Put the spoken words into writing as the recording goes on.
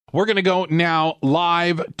We're going to go now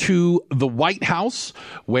live to the White House,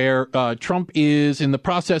 where Trump is in the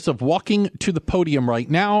process of walking to the podium right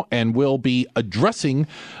now and will be addressing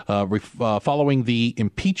following the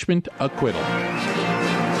impeachment acquittal.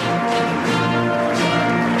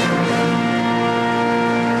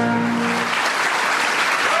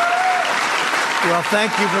 Well,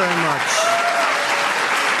 thank you very much.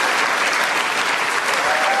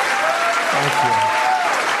 Thank you.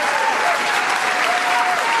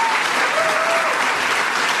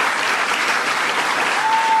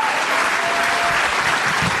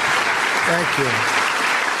 Thank you.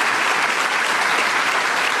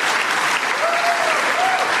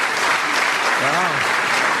 Wow.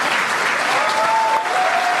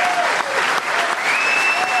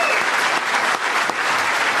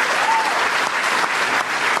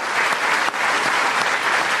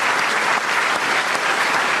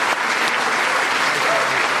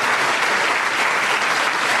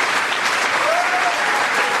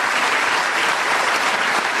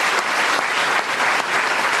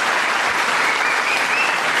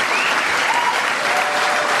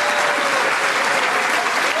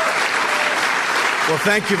 Well,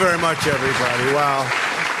 thank you very much, everybody. Wow.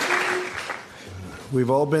 We've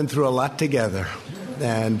all been through a lot together,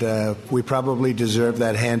 and we probably deserve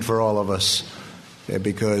that hand for all of us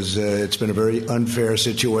because it's been a very unfair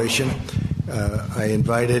situation. I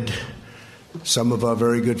invited some of our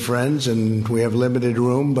very good friends, and we have limited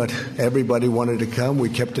room, but everybody wanted to come. We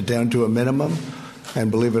kept it down to a minimum,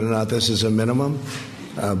 and believe it or not, this is a minimum.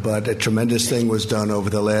 But a tremendous thing was done over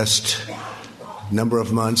the last number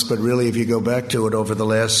of months, but really, if you go back to it over the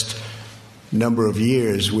last number of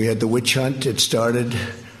years, we had the witch hunt. It started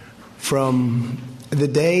from the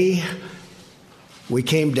day we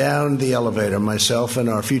came down the elevator, myself and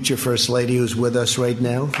our future First Lady, who's with us right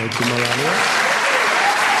now. Thank you, Melania.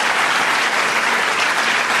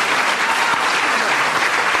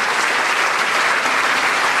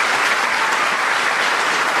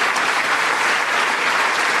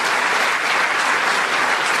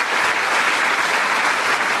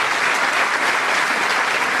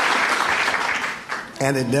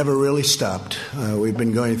 And it never really stopped. We've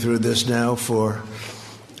been going through this now for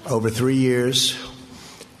over 3 years.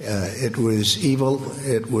 It was evil.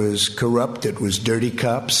 It was corrupt. It was dirty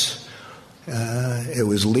cops. It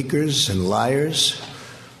was leakers and liars.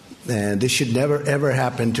 And this should never, ever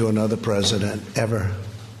happen to another president, ever.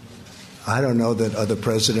 I don't know that other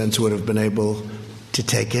presidents would have been able to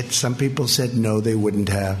take it. Some people said no, they wouldn't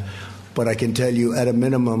have. But I can tell you, at a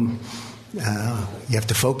minimum, you have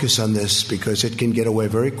to focus on this because it can get away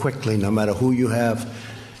very quickly. No matter who you have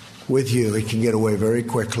with you, it can get away very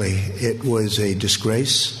quickly. It was a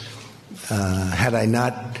disgrace. Had I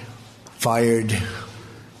not fired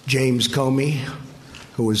James Comey,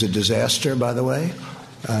 who was a disaster, by the way,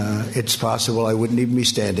 it's possible I wouldn't even be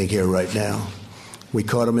standing here right now. We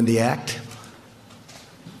caught him in the act.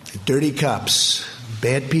 Dirty cops,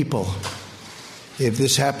 bad people. If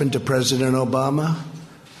this happened to President Obama,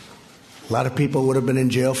 a lot of people would have been in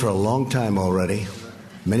jail for a long time already,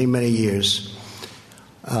 many, many years.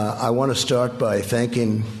 I want to start by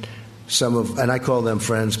thanking some of, and I call them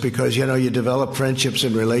friends, because, you know, you develop friendships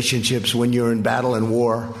and relationships when you're in battle and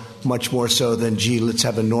war, much more so than, gee, let's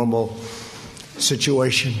have a normal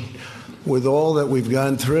situation. With all that we've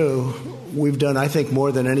gone through, we've done, I think,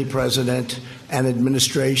 more than any president and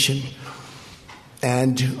administration.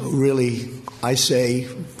 And really, I say,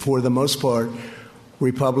 for the most part,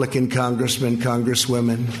 Republican congressmen,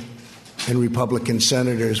 congresswomen, and Republican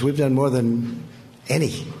senators. We've done more than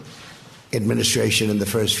any administration in the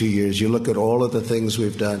first few years. You look at all of the things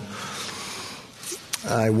we've done.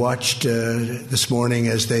 I watched this morning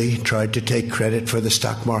as they tried to take credit for the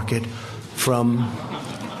stock market from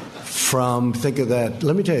think of that.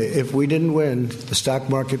 Let me tell you, if we didn't win, the stock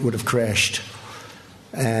market would have crashed.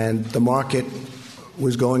 And the market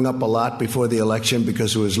was going up a lot before the election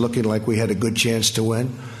because it was looking like we had a good chance to win,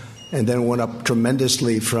 and then went up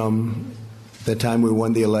tremendously from the time we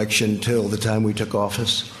won the election till the time we took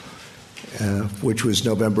office, which was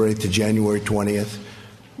November 8th to January 20th.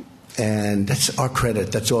 And that's our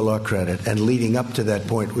credit. That's all our credit. And leading up to that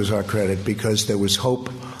point was our credit because there was hope.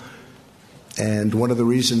 And one of the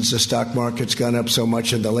reasons the stock market's gone up so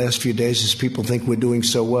much in the last few days is people think we're doing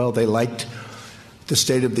so well. They liked the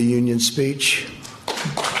State of the Union speech.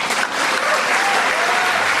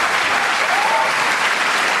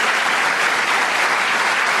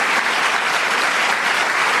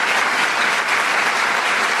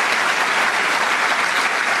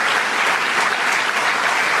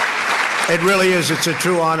 It really is. It's a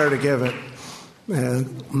true honor to give it.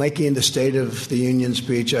 Making the State of the Union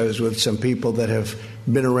speech, I was with some people that have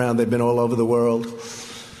been around. They've been all over the world.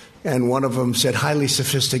 And one of them said, highly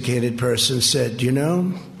sophisticated person said,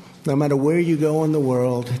 no matter where you go in the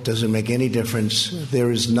world, it doesn't make any difference.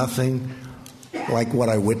 There is nothing like what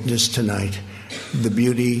I witnessed tonight. The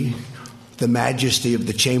beauty, the majesty of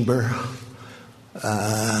the chamber,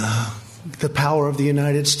 the power of the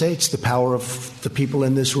United States, the power of the people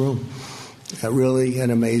in this room. Really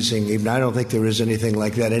an amazing evening. I don't think there is anything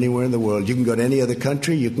like that anywhere in the world. You can go to any other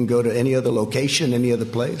country. You can go to any other location, any other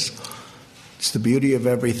place. It's the beauty of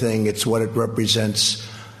everything. It's what it represents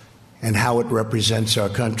and how it represents our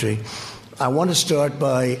country. I want to start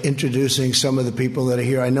by introducing some of the people that are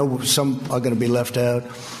here. I know some are going to be left out,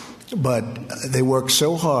 but they work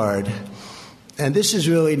so hard. And this is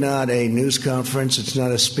really not a news conference. It's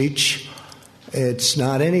not a speech. It's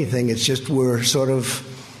not anything. It's just we're sort of,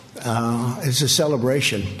 it's a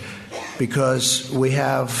celebration because we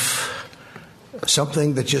have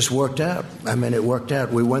something that just worked out. I mean, it worked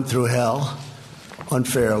out. We went through hell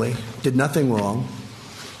unfairly, did nothing wrong.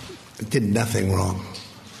 Did nothing wrong.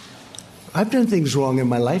 I've done things wrong in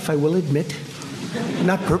my life, I will admit.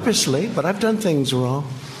 Not purposely, but I've done things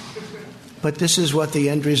wrong. But this is what the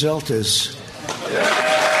end result is.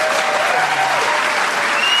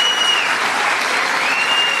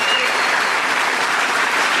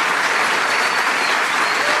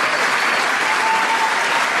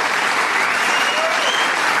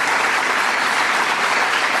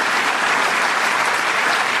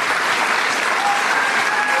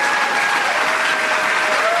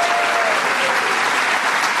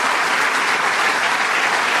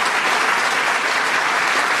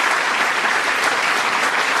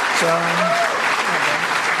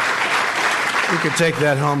 You could take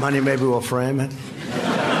that home, honey. Maybe we'll frame it.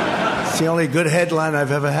 It's the only good headline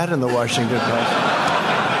I've ever had in the Washington Post.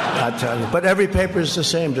 I tell you. But every paper is the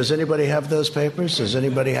same. Does anybody have those papers? Does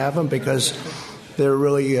anybody have them? Because they're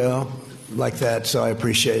really like that, so I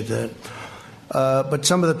appreciate that. But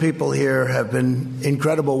some of the people here have been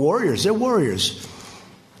incredible warriors. They're warriors.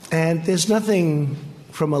 And there's nothing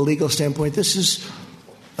from a legal standpoint. This is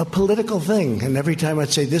a political thing. And every time I'd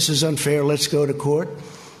say, this is unfair, let's go to court,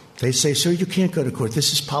 they say, sir, you can't go to court.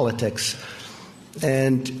 This is politics.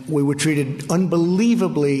 And we were treated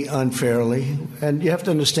unbelievably unfairly. And you have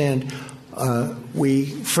to understand, we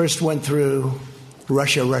first went through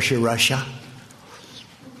Russia.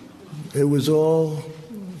 It was all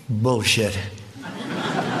bullshit.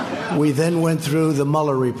 We then went through the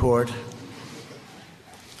Mueller report.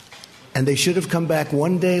 And they should have come back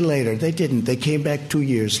one day later. They didn't. They came back 2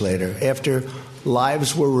 years later, after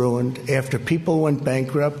lives were ruined, after people went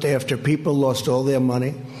bankrupt, after people lost all their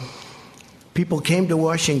money. People came to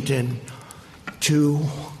Washington to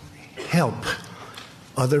help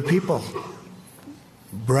other people.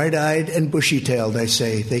 Bright-eyed and bushy-tailed, I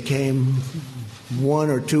say. They came, 1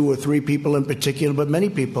 or 2 or 3 people in particular, but many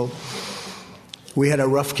people. We had a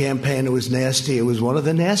rough campaign. It was nasty. It was one of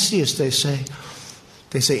the nastiest, they say.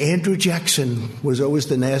 They say Andrew Jackson was always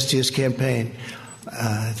the nastiest campaign.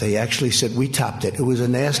 They actually said we topped it. It was a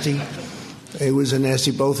nasty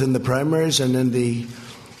both in the primaries and in the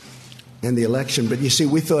election. But you see,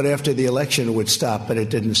 we thought after the election it would stop, but it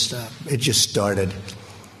didn't stop. It just started.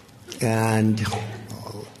 And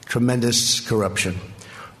tremendous corruption.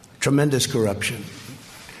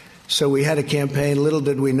 So we had a campaign. Little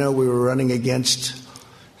did we know we were running against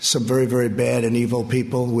some very, very bad and evil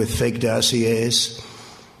people with fake dossiers,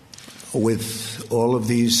 with all of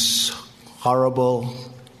these horrible,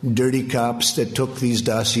 dirty cops that took these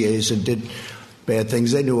dossiers and did bad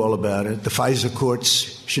things. They knew all about it. The FISA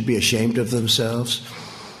courts should be ashamed of themselves.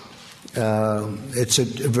 It's a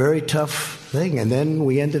very tough thing. And then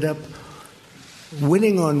we ended up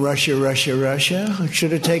winning on Russia. It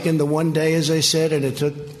should have taken the one day, as I said, and it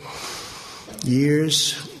took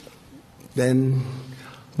years. Then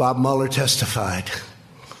Bob Mueller testified.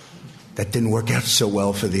 That didn't work out so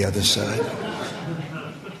well for the other side.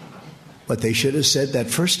 But they should have said that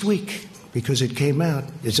first week, because it came out.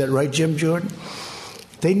 Is that right, Jim Jordan?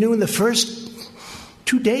 They knew in the first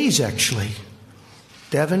 2 days, actually.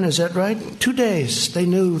 Devin, is that right? 2 days. They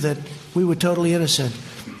knew that we were totally innocent.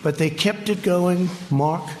 But they kept it going,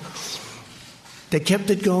 Mark. They kept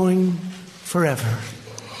it going forever.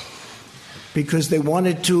 Because they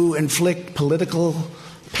wanted to inflict political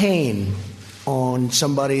pain on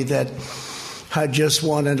somebody that had just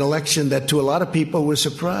won an election that to a lot of people was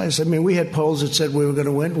surprised. I mean, we had polls that said we were going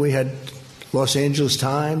to win. We had Los Angeles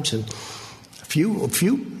Times and a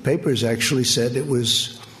few papers actually said we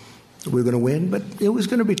were going to win, but it was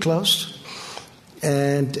going to be close.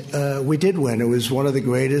 And we did win. It was one of the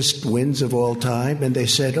greatest wins of all time. And they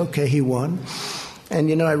said, okay, he won.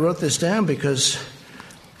 And, I wrote this down because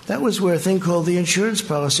that was where a thing called the insurance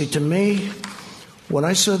policy. To me, when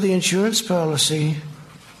I saw the insurance policy,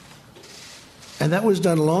 and that was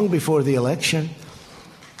done long before the election,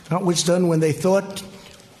 that was done when they thought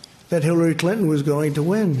that Hillary Clinton was going to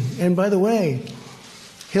win. And by the way,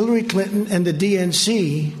 Hillary Clinton and the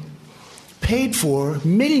DNC paid for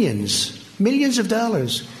millions of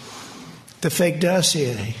dollars, the fake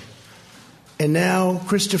dossier. And now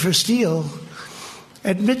Christopher Steele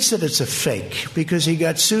admits that it's a fake because he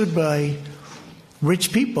got sued by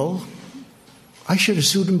rich people. I should have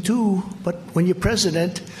sued him too, but when you're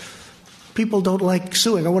president, people don't like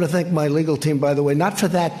suing. I want to thank my legal team, by the way, not for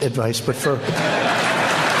that advice, but for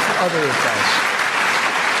other advice.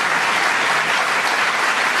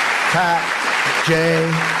 Pat, Jay,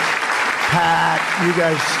 Pat, you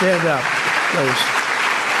guys stand up, please.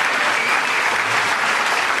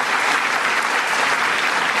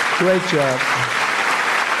 Great job.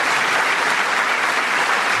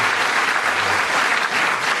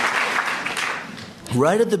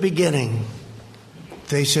 Right at the beginning,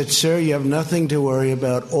 they said, sir, you have nothing to worry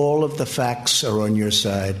about. All of the facts are on your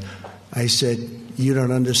side. I said, you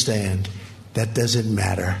don't understand. That doesn't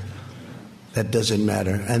matter. That doesn't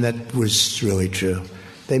matter. And that was really true.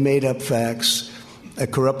 They made up facts. A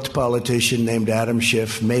corrupt politician named Adam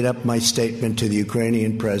Schiff made up my statement to the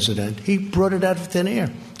Ukrainian president. He brought it out of thin air,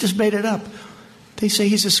 just made it up. They say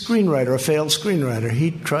he's a screenwriter, a failed screenwriter.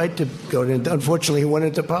 He tried to go into, unfortunately, he went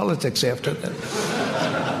into politics after that.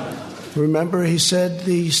 Remember, he said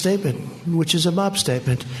the statement, which is a mob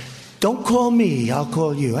statement, don't call me, I'll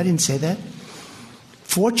call you. I didn't say that.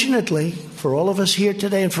 Fortunately, for all of us here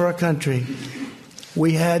today and for our country,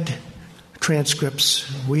 we had transcripts.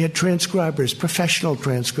 We had transcribers, professional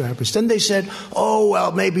transcribers. Then they said, oh,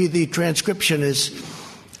 well, maybe the transcription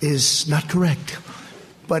is not correct.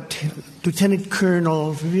 But Lieutenant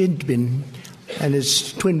Colonel Vidbin and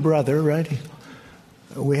his twin brother, right?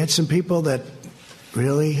 We had some people that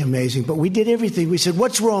really amazing. But we did everything. We said,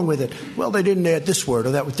 what's wrong with it? Well, they didn't add this word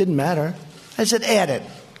or that. It didn't matter. I said, add it.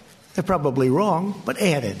 They're probably wrong, but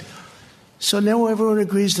add it. So now everyone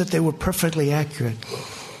agrees that they were perfectly accurate.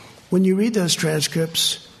 When you read those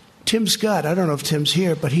transcripts, Tim Scott, I don't know if Tim's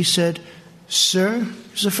here, but he said, sir,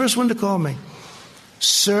 he's the first one to call me.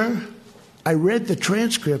 Sir, I read the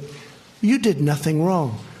transcript. You did nothing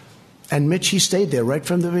wrong. And Mitch, he stayed there right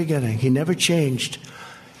from the beginning. He never changed.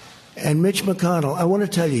 And Mitch McConnell, I want to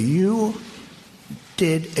tell you, you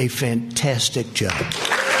did a fantastic job.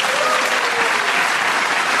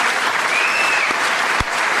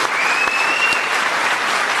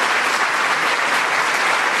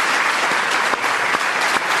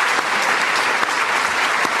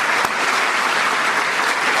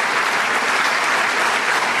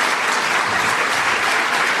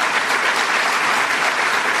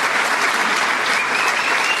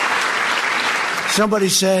 Somebody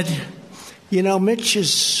said, Mitch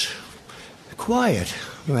is quiet.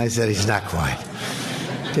 And I said, he's not quiet.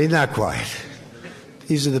 He's not quiet.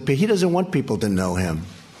 He doesn't want people to know him.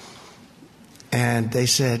 And they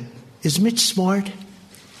said, is Mitch smart?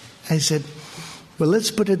 I said, well,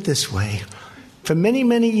 let's put it this way. For many,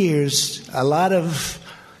 many years, a lot of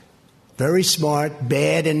very smart,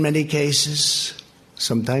 bad in many cases,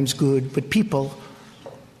 sometimes good, but people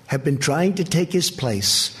have been trying to take his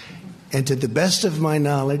place. And to the best of my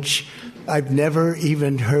knowledge, I've never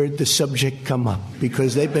even heard the subject come up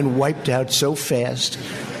because they've been wiped out so fast.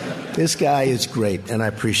 This guy is great, and I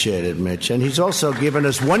appreciate it, Mitch. And he's also given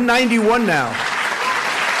us 191 now.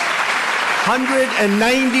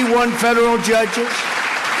 191 federal judges,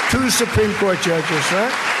 2 Supreme Court judges,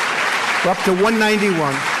 right? We're up to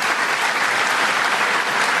 191.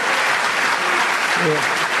 Yeah.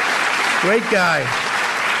 Great guy.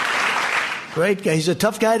 Great guy. He's a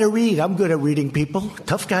tough guy to read. I'm good at reading people.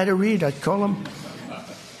 Tough guy to read, I'd call him.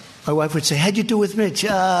 My wife would say, how'd you do with Mitch?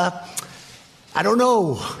 I don't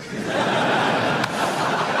know.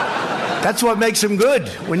 That's what makes him good,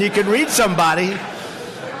 when you can read somebody.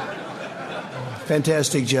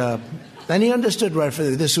 Fantastic job. And he understood right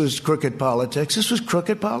from this was crooked politics. This was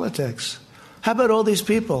crooked politics. How about all these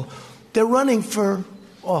people? They're running for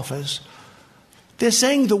office. They're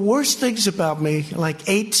saying the worst things about me, like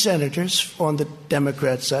 8 senators on the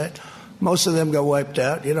Democrat side. Most of them got wiped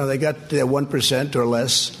out. They got their 1% or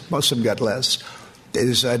less. Most of them got less. They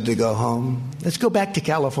decided to go home. Let's go back to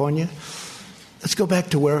California. Let's go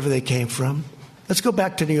back to wherever they came from. Let's go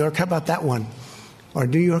back to New York. How about that one? Our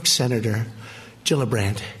New York Senator,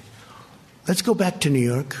 Gillibrand. Let's go back to New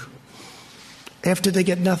York after they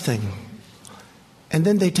get nothing. and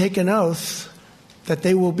then they take an oath that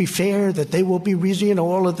they will be fair, that they will be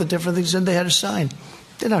reasonable, all of the different things, and they had to sign.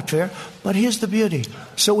 They're not fair. But here's the beauty.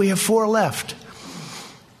 So we have 4 left.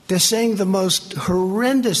 They're saying the most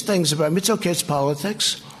horrendous things about me. It's okay, it's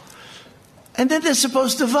politics. And then they're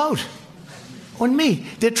supposed to vote on me.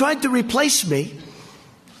 They're trying to replace me,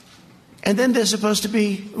 and then they're supposed to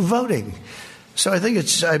be voting. So I think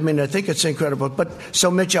it's incredible. But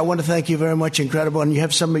so, Mitch, I want to thank you very much. Incredible. And you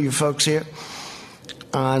have some of your folks here.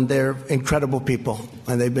 And they're incredible people.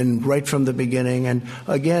 And they've been right from the beginning. And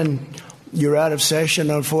again, you're out of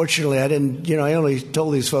session. Unfortunately, I only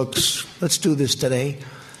told these folks, let's do this today.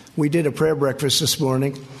 We did a prayer breakfast this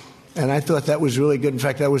morning. And I thought that was really good. In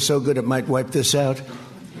fact, that was so good it might wipe this out.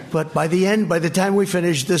 But by the time we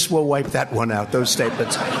finish, this will wipe that one out, those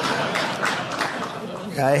statements.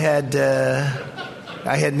 I had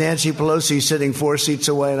Nancy Pelosi sitting 4 seats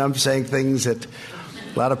away, and I'm saying things that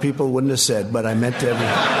a lot of people wouldn't have said, but I meant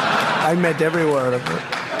every word of it.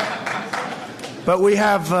 But we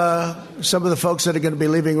have some of the folks that are going to be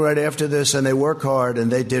leaving right after this, and they work hard,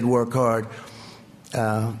 and they did work hard.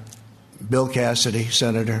 Bill Cassidy,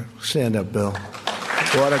 Senator. Stand up, Bill.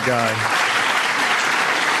 What a guy.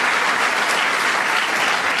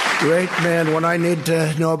 Great man. When I need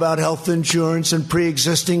to know about health insurance and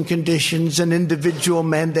pre-existing conditions and individual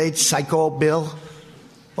mandates, I call Bill,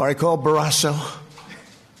 or I call Barrasso.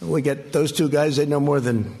 We get those 2 guys, they know more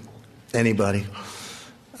than anybody.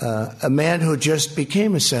 A man who just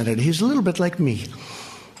became a senator. He's a little bit like me.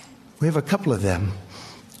 We have a couple of them.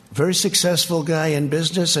 Very successful guy in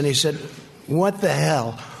business, and he said, what the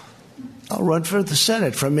hell? I'll run for the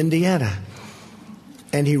Senate from Indiana.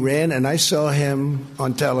 And he ran, and I saw him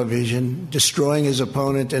on television destroying his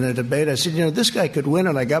opponent in a debate. I said, this guy could win,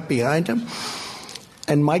 and I got behind him.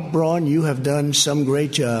 And Mike Braun, you have done some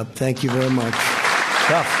great job. Thank you very much.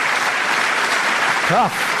 Tough.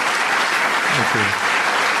 Thank you.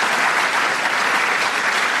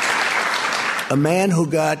 A man who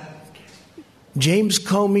got James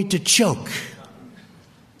Comey to choke,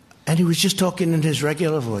 and he was just talking in his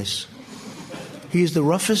regular voice. He's the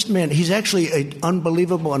roughest man. He's actually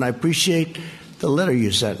unbelievable, and I appreciate the letter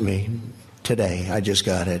you sent me today. I just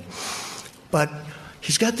got it. But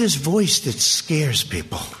he's got this voice that scares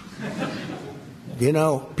people.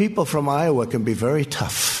 People from Iowa can be very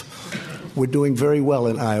tough. We're doing very well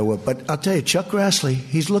in Iowa. But I'll tell you, Chuck Grassley,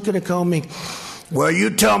 he's looking at Comey. Well,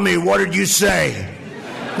 you tell me, what did you say?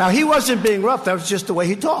 Now, he wasn't being rough. That was just the way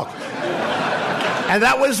he talked. And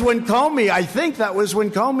that was when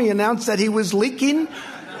Comey announced that he was leaking,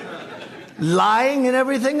 lying, and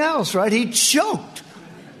everything else, right? He choked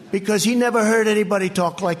because he never heard anybody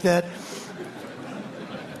talk like that.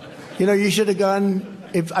 You should have gone.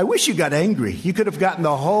 I wish you got angry. You could have gotten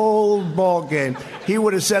the whole ball game. He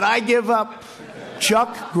would have said, I give up.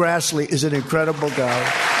 Chuck Grassley is an incredible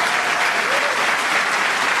guy.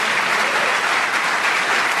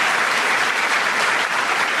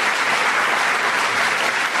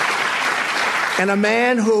 And a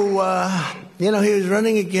man who, he was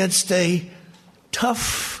running against a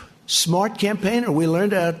tough, smart campaigner. We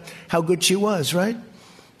learned out how good she was, right?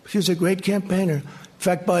 She was a great campaigner. In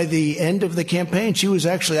fact, by the end of the campaign,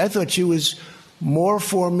 I thought she was more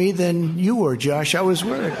for me than you were, Josh. I was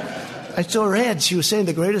worried. I saw her ads. She was saying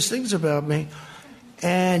the greatest things about me.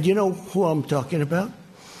 And you know who I'm talking about?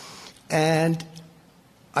 And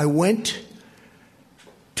I went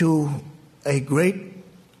to a great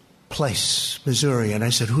place, Missouri, and I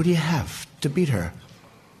said, who do you have to beat her?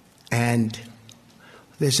 And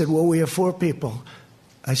they said, well, we have 4 people.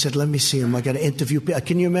 I said, let me see them. I got to interview people.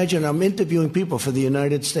 Can you imagine? I'm interviewing people for the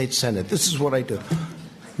United States Senate. This is what I do.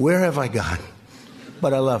 Where have I gone?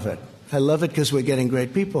 But I love it. I love it because we're getting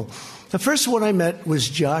great people. The first one I met was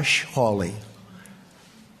Josh Hawley.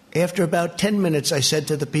 After about 10 minutes, I said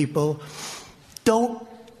to the people, don't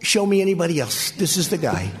show me anybody else. This is the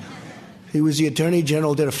guy. He was the Attorney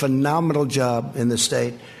General, did a phenomenal job in the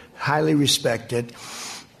state, highly respected,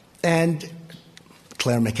 and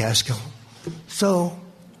Claire McCaskill. So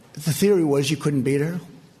the theory was you couldn't beat her.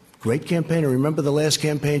 Great campaigner. Remember the last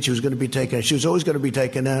campaign? She was going to be taken out. She was always going to be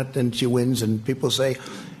taken out, and she wins, and people say,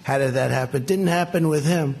 how did that happen? Didn't happen with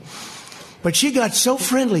him. But she got so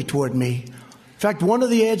friendly toward me. In fact, one of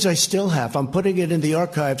the ads I still have, I'm putting it in the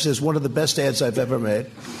archives as one of the best ads I've ever made.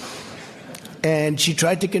 And she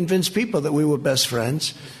tried to convince people that we were best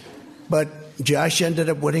friends. But Josh ended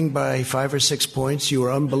up winning by 5 or 6 points. You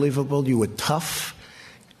were unbelievable. You were tough.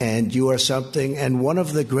 And you are something. And one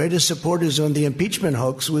of the greatest supporters on the impeachment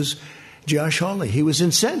hoax was Josh Hawley. He was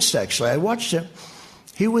incensed, actually. I watched him.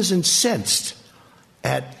 He was incensed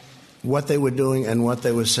at what they were doing and what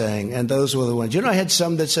they were saying. And those were the ones. I had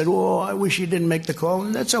some that said, "Oh, I wish you didn't make the call."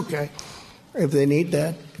 And that's okay. If they need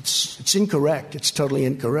that, it's incorrect. It's totally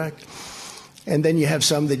incorrect. And then you have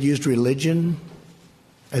some that used religion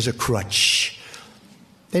as a crutch.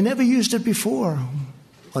 They never used it before.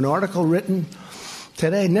 An article written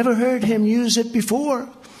today, never heard him use it before.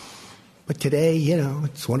 But today,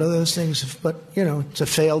 it's one of those things. But, it's a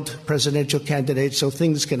failed presidential candidate, so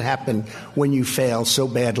things can happen when you fail so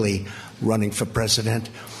badly running for president.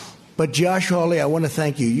 But Josh Hawley, I want to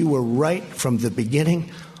thank you. You were right from the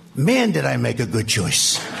beginning. Man, did I make a good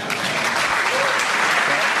choice.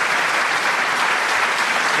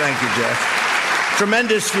 Thank you, Jeff.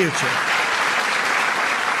 Tremendous future.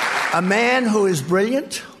 A man who is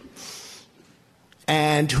brilliant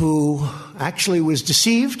and who actually was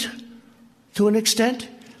deceived to an extent.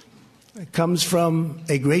 It comes from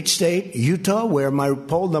a great state, Utah, where my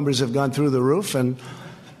poll numbers have gone through the roof, and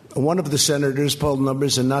one of the senators' poll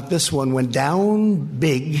numbers, and not this one, went down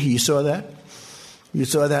big. You saw that? You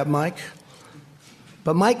saw that, Mike?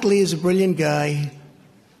 But Mike Lee is a brilliant guy.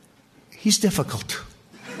 He's difficult.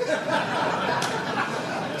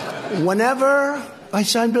 Whenever I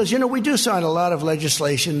sign bills, we do sign a lot of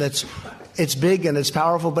legislation it's big and it's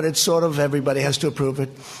powerful, but it's sort of everybody has to approve it.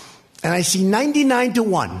 And I see 99 to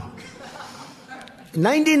 1.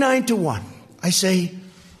 99 to 1. I say,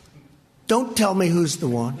 don't tell me who's the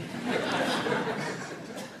one.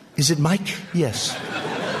 Is it Mike? Yes.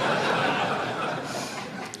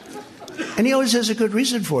 And he always has a good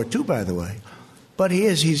reason for it, too, by the way. But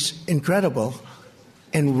he's incredible.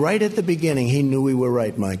 And right at the beginning, he knew we were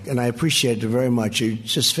right, Mike. And I appreciate it very much. You're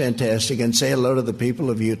just fantastic. And say hello to the people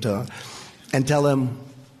of Utah. And tell them,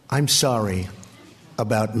 I'm sorry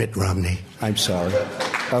about Mitt Romney. I'm sorry.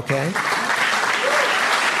 Okay?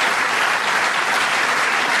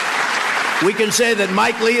 We can say that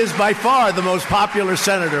Mike Lee is by far the most popular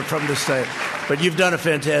senator from the state. But you've done a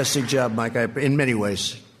fantastic job, Mike, in many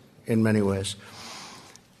ways. In many ways.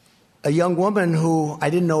 A young woman who I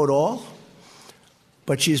didn't know at all,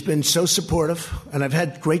 but she's been so supportive, and I've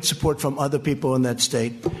had great support from other people in that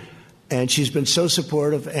state, and she's been so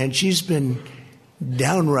supportive, and she's been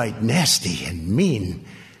downright nasty and mean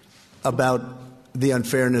about the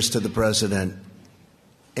unfairness to the president.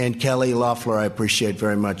 And Kelly Loeffler, I appreciate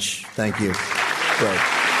very much. Thank you. Great.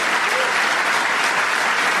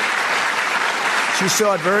 She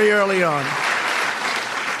saw it very early on.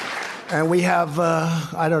 And we have,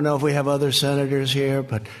 I don't know if we have other senators here,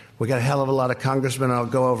 but we got a hell of a lot of congressmen. I'll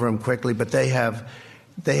go over them quickly, but they have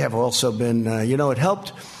also been, it helped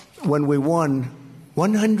when we won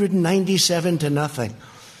 197 to nothing.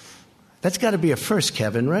 That's got to be a first,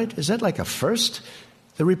 Kevin, right? Is that like a first?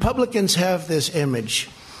 The Republicans have this image.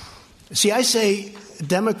 See, I say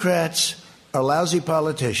Democrats are lousy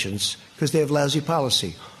politicians because they have lousy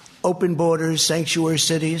policy. Open borders, sanctuary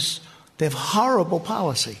cities, they have horrible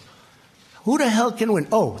policy. Who the hell can win?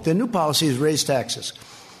 Oh, their new policy is raise taxes.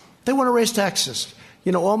 They want to raise taxes.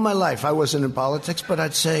 All my life I wasn't in politics, but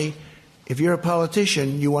I'd say if you're a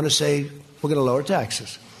politician, you want to say, we're going to lower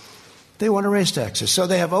taxes. They want to raise taxes. So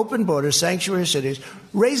they have open borders, sanctuary cities,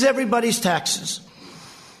 raise everybody's taxes,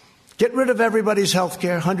 get rid of everybody's health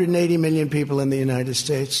care, 180 million people in the United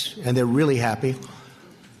States, and they're really happy.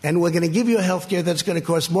 And we're going to give you a health care that's going to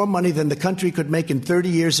cost more money than the country could make in 30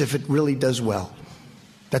 years if it really does well.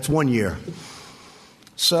 That's 1 year.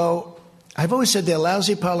 So I've always said they're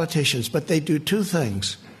lousy politicians, but they do two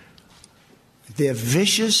things. They're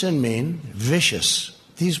vicious and mean. Vicious.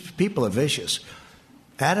 These people are vicious.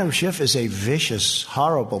 Adam Schiff is a vicious,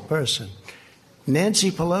 horrible person.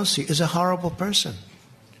 Nancy Pelosi is a horrible person.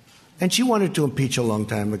 And she wanted to impeach a long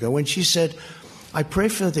time ago when she said, I pray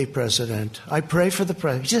for the president. I pray for the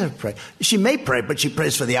president. She doesn't pray. She may pray, but she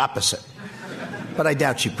prays for the opposite. But I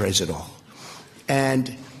doubt she prays at all.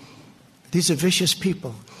 And these are vicious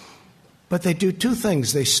people. But they do two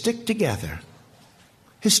things. They stick together.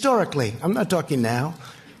 Historically, I'm not talking now.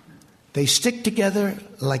 They stick together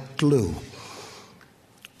like glue.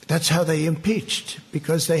 That's how they impeached,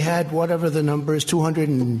 because they had whatever the number is,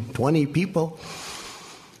 220 people.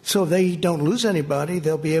 So if they don't lose anybody,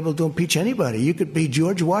 they'll be able to impeach anybody. You could be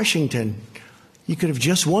George Washington. You could have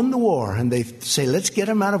just won the war, and they say, let's get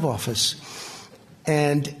him out of office.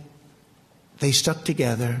 And they stuck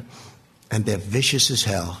together, and they're vicious as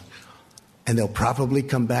hell. And they'll probably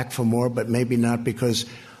come back for more, but maybe not, because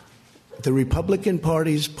the Republican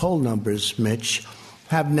Party's poll numbers, Mitch,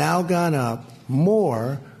 have now gone up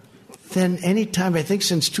more than any time, I think,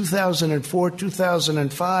 since 2004,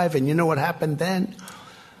 2005. And you know what happened then?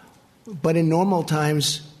 But in normal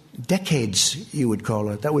times, decades, you would call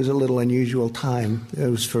it. That was a little unusual time. It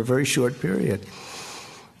was for a very short period.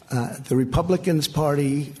 The Republicans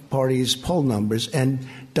party's poll numbers and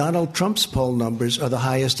Donald Trump's poll numbers are the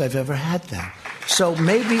highest I've ever had them. So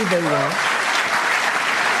maybe they won't.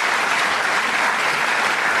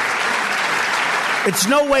 It's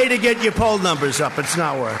no way to get your poll numbers up. It's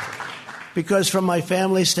not worth it. Because from my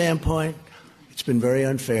family standpoint, it's been very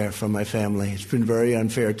unfair for my family. It's been very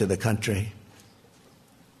unfair to the country.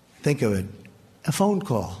 Think of it. A phone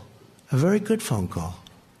call. A very good phone call.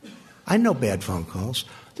 I know bad phone calls.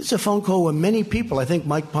 This is a phone call with many people. I think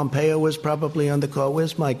Mike Pompeo was probably on the call.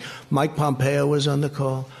 Where's Mike? Mike Pompeo was on the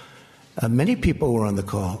call. Many people were on the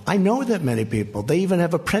call. I know that many people. They even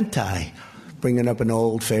have apprenti. Bringing up an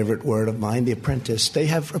old favorite word of mine, the apprentice. They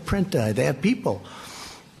have apprenti. They have people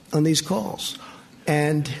on these calls.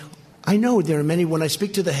 And I know there are many, when I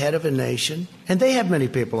speak to the head of a nation, and they have many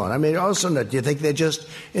people on. I mean, also, do you think they're just,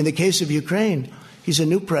 in the case of Ukraine, he's a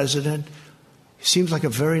new president. He seems like a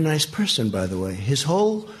very nice person, by the way. His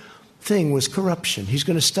whole thing was corruption. He's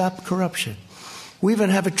going to stop corruption. We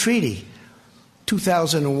even have a treaty,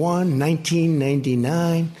 2001,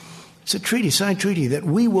 1999. It's a treaty, signed treaty, that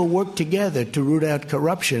we will work together to root out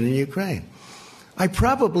corruption in Ukraine. I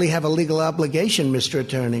probably have a legal obligation, Mr.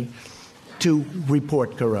 Attorney, to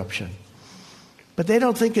report corruption. But they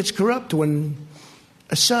don't think it's corrupt when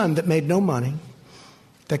a son that made no money,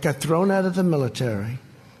 that got thrown out of the military,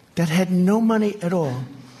 that had no money at all,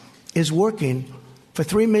 is working for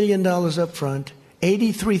 $3 million up front,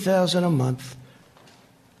 $83,000 a month,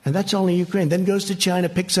 and that's only Ukraine. Then goes to China,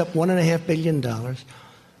 picks up $1.5 billion.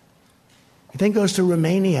 Then goes to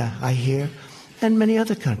Romania, I hear, and many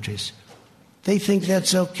other countries. They think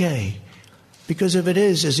that's okay. Because if it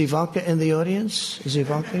is Ivanka in the audience? Is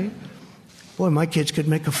Ivanka here? Boy, my kids could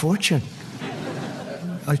make a fortune.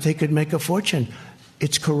 They could make a fortune.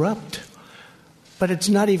 It's corrupt. But it's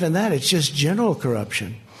not even that. It's just general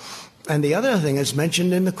corruption. And the other thing is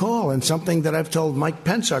mentioned in the call, and something that I've told Mike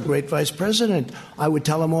Pence, our great vice president, I would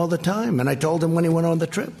tell him all the time. And I told him when he went on the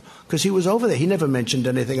trip, because he was over there. He never mentioned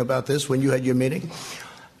anything about this when you had your meeting.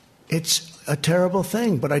 It's a terrible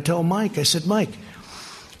thing. But I told Mike, I said, Mike,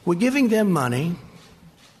 we're giving them money,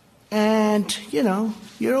 and, you know,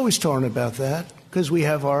 you're always torn about that, because we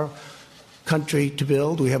have our country to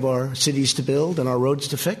build, we have our cities to build, and our roads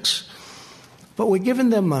to fix. But we're giving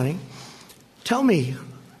them money. Tell me,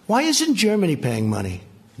 why isn't Germany paying money?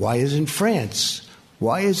 Why isn't France?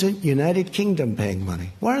 Why isn't United Kingdom paying money?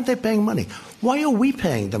 Why aren't they paying money? Why are we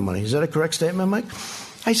paying the money? Is that a correct statement, Mike?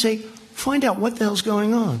 I say, find out what the hell's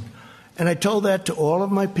going on. And I told that to all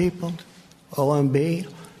of my people,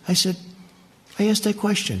 OMB. I said, I asked that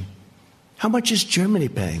question. How much is Germany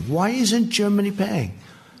paying? Why isn't Germany paying?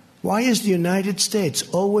 Why is the United States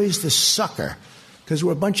always the sucker? Because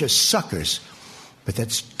we're a bunch of suckers. But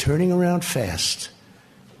that's turning around fast.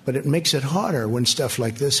 But it makes it harder when stuff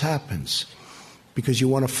like this happens. Because you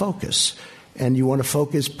want to focus. And you want to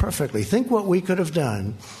focus perfectly. Think what we could have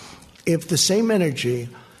done if the same energy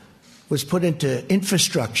was put into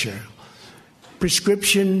infrastructure,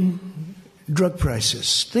 prescription drug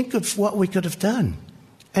prices. Think of what we could have done.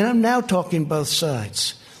 And I'm now talking both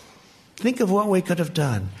sides. Think of what we could have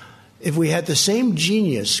done if we had the same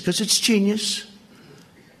genius, because it's genius.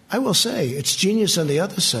 I will say it's genius on the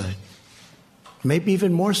other side, maybe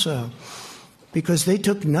even more so, because they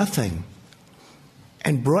took nothing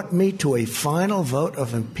and brought me to a final vote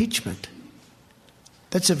of impeachment.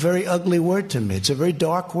 That's a very ugly word to me. It's a very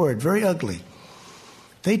dark word, very ugly.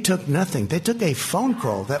 They took nothing. They took a phone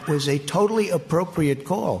call that was a totally appropriate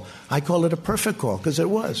call. I call it a perfect call because it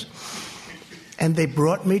was. And they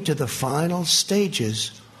brought me to the final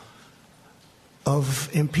stages of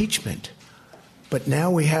impeachment. But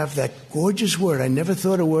now we have that gorgeous word. I never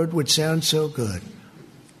thought a word would sound so good.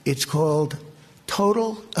 It's called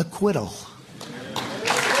total acquittal.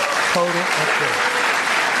 Total acquittal.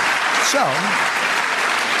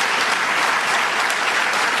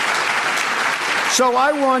 So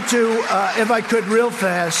I want to, if I could, real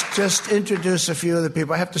fast, just introduce a few of the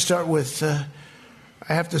people. I have to start with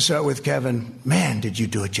Kevin. Man, did you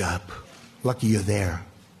do a job? Lucky you're there.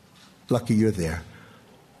 Lucky you're there.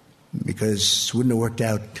 Because it wouldn't have worked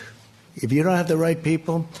out. If you don't have the right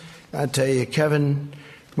people, I'll tell you, Kevin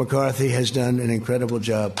McCarthy has done an incredible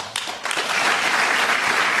job.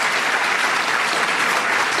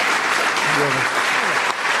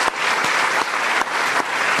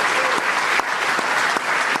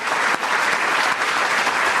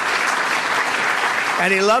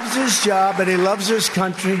 And he loves his job, and he loves his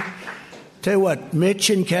country. Tell you what, Mitch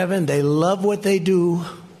and Kevin, they love what they do.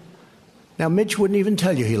 Now, Mitch wouldn't even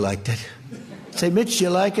tell you he liked it. Say, Mitch, do you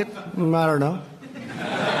like it? I don't know.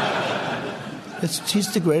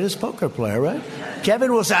 He's the greatest poker player, right?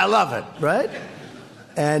 Kevin will say, I love it, right?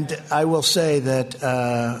 And I will say that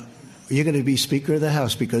you're going to be Speaker of the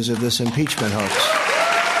House because of this impeachment hoax.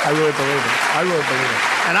 I really believe it. I really believe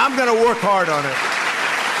it. And I'm going to work hard on it.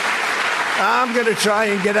 I'm going to try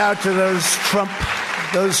and get out to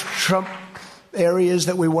those Trump areas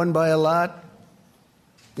that we won by a lot.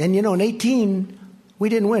 And, in 2018, we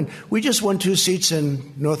didn't win. We just won 2 seats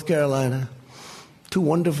in North Carolina, 2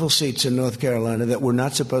 wonderful seats in North Carolina that were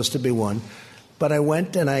not supposed to be won. But I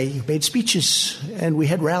went and I made speeches, and we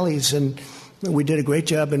had rallies, and we did a great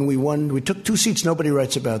job, and we won. We took 2 seats. Nobody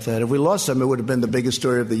writes about that. If we lost them, it would have been the biggest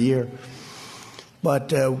story of the year.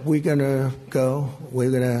 But we're going to go. We're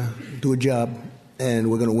going to do a job, and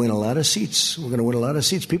we're going to win a lot of seats. We're going to win a lot of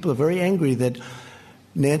seats. People are very angry that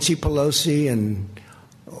Nancy Pelosi and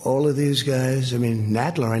all of these guys,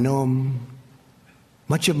 Nadler, I know him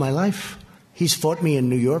much of my life. He's fought me in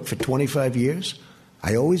New York for 25 years.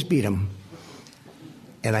 I always beat him.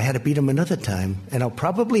 And I had to beat him another time. And I'll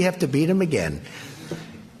probably have to beat him again.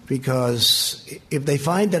 Because if they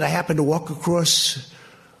find that I happen to walk across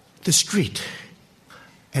the street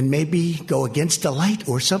and maybe go against a light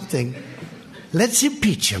or something, let's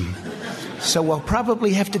impeach him. So I'll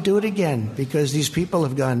probably have to do it again because these people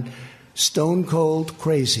have gone stone cold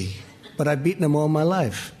crazy. But I've beaten them all my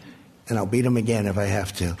life. And I'll beat them again if I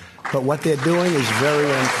have to. But what they're doing is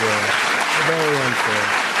very unfair. Very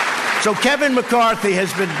unfair. So Kevin McCarthy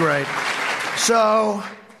has been great. So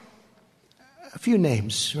a few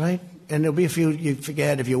names, right? And there'll be a few you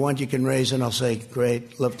forget. If you want, you can raise, and I'll say,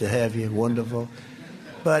 great, love to have you, wonderful.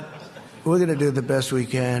 But we're going to do the best we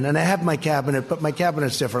can. And I have my cabinet, but my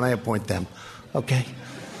cabinet's different. I appoint them, okay?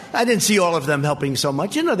 I didn't see all of them helping so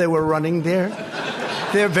much. They were running their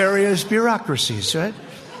various bureaucracies, right?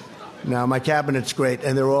 Now, my cabinet's great,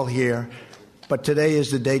 and they're all here. But today is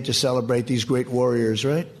the day to celebrate these great warriors,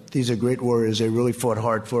 right? These are great warriors. They really fought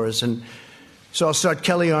hard for us. And so I'll start.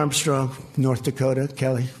 Kelly Armstrong, North Dakota.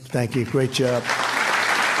 Kelly, thank you. Great job.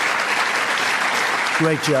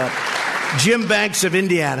 Great job. Jim Banks of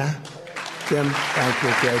Indiana. Jim, thank you.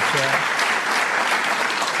 Great job.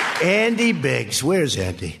 Andy Biggs. Where's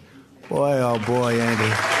Andy? Boy, oh boy,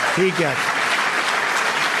 Andy.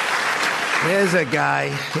 There's a guy.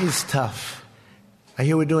 He's tough. I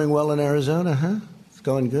hear we're doing well in Arizona, huh? It's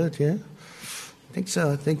going good, yeah? I think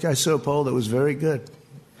so. I think I saw a poll that was very good.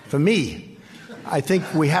 For me, I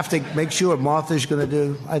think we have to make sure Martha's going to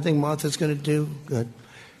do. I think Martha's going to do good.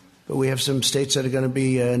 But we have some states that are going to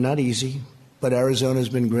be not easy. But Arizona's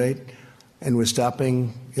been great. And we're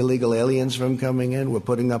stopping illegal aliens from coming in. We're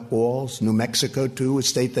putting up walls. New Mexico, too, a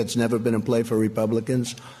state that's never been in play for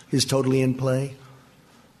Republicans, is totally in play,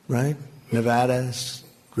 right? Nevada's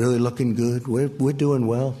really looking good. We're doing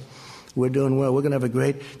well. We're doing well. We're going to have a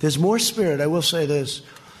great... There's more spirit. I will say this.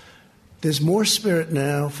 There's more spirit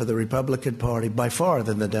now for the Republican Party by far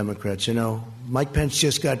than the Democrats. Mike Pence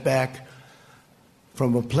just got back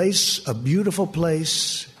from a beautiful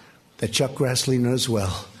place that Chuck Grassley knows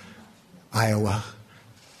well, Iowa.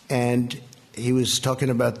 And he was talking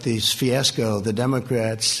about this fiasco, the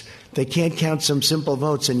Democrats. They can't count some simple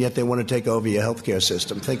votes, and yet they want to take over your health care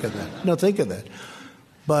system. Think of that. No, think of that.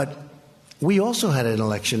 But we also had an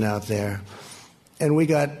election out there, and we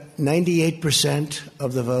got 98%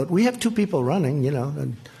 of the vote. We have 2 people running,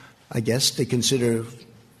 and I guess they consider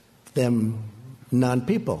them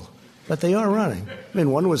non-people. But they are running.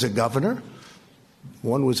 One was a governor.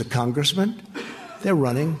 One was a congressman. They're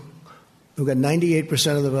running. We got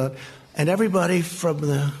 98% of the vote. And everybody from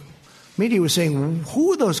the media was saying,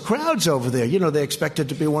 who are those crowds over there? They expect it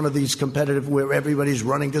to be one of these competitive where everybody's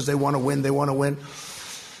running because they want to win,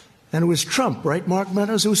 And it was Trump, right, Mark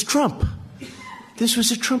Meadows? It was Trump. This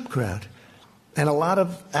was a Trump crowd. And a lot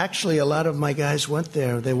of my guys went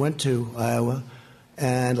there. They went to Iowa.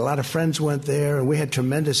 And a lot of friends went there. And we had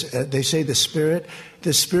tremendous, they say the spirit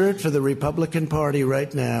for the Republican Party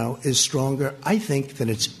right now is stronger, I think, than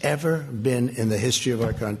it's ever been in the history of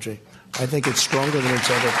our country. I think it's stronger than it's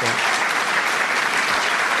ever been.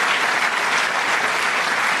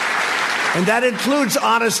 And that includes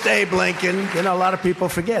honest Abe Lincoln. A lot of people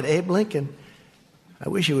forget Abe Lincoln. I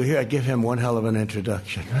wish he were here. I'd give him one hell of an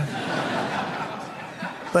introduction.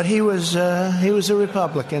 But he was a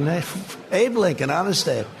Republican. Abe Lincoln, honest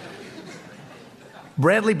Abe.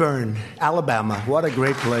 Bradley Byrne, Alabama. What a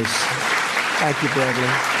great place. Thank you, Bradley.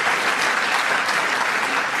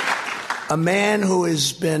 A man who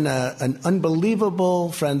has been an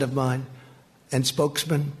unbelievable friend of mine and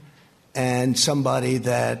spokesman, and somebody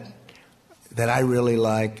that I really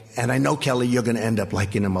like. And I know, Kelly, you're going to end up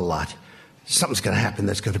liking him a lot. something's going to happen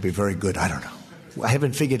that's going to be very good. I don't know. I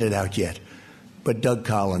haven't figured it out yet. But Doug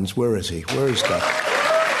Collins, where is he? Where is Doug?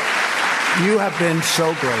 You have been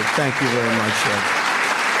so great. Thank you very much, Doug.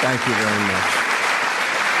 Thank you very much.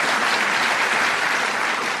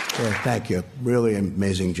 Yeah, thank you. Really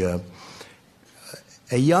amazing job.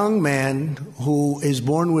 A young man who is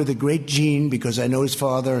born with a great gene, because I know his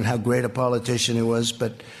father and how great a politician he was,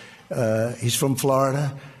 but he's from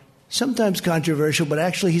Florida. Sometimes controversial, but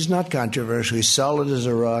actually he's not controversial. He's solid as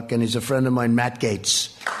a rock, and he's a friend of mine, Matt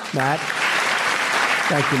Gaetz. Matt?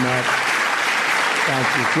 Thank you, Matt. Thank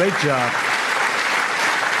you. Great job.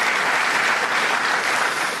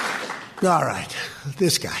 All right,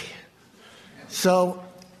 this guy. So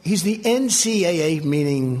he's the NCAA,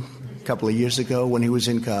 meaning a couple of years ago when he was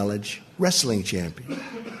in college, wrestling champion.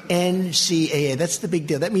 NCAA, that's the big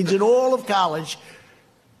deal. That means in all of college,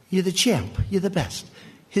 you're the champ. You're the best.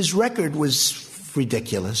 His record was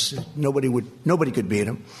ridiculous. Nobody could beat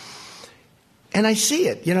him. And I see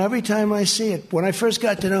it, every time I see it. When I first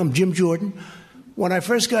got to know him, Jim Jordan, when I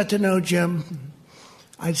first got to know Jim,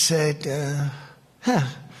 I said,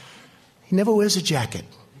 he never wears a jacket.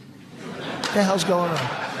 What the hell's going on?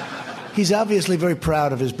 He's obviously very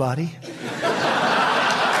proud of his body.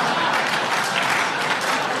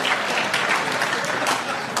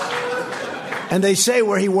 And they say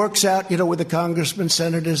where he works out, with the congressmen,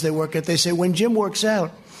 senators, they say when Jim works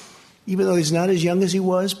out, even though he's not as young as he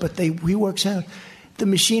was, but he works out, the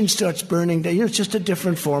machine starts burning down. It's just a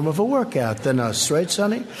different form of a workout than us, right,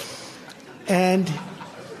 Sonny? And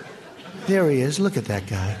there he is. Look at that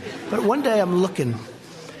guy. But one day I'm looking,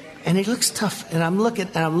 and he looks tough, and I'm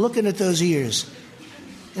looking at those ears.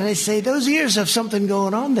 And I say, those ears have something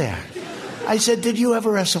going on there. I said, did you ever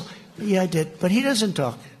wrestle? Yeah, I did. But he doesn't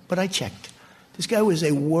talk. But I checked. This guy was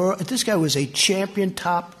a champion,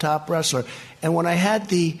 top wrestler. And when I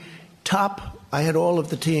had I had all of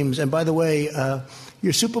the teams. And by the way,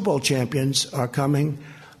 your Super Bowl champions are coming,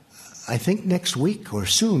 I think next week or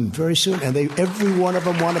soon, very soon. And every one of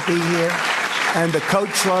them want to be here. And the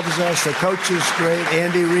coach loves us. The coach is great,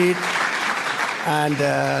 Andy Reid. And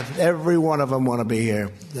every one of them want to be here.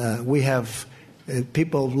 We have,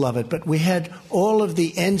 people love it. But we had all of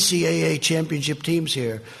the NCAA championship teams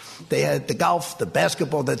here. They had the golf, the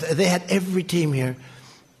basketball. They had every team here.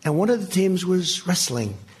 And one of the teams was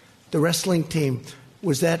wrestling. The wrestling team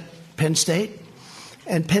was at Penn State.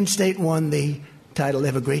 And Penn State won the title. They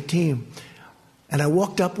have a great team. And I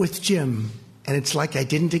walked up with Jim, and it's like I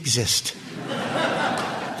didn't exist.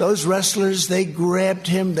 Those wrestlers, they grabbed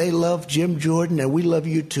him. They loved Jim Jordan, and we love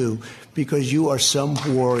you too, because you are some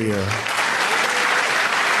warrior.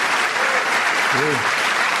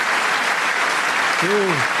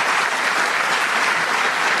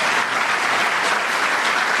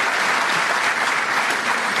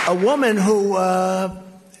 A woman who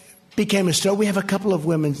became a star. We have a couple of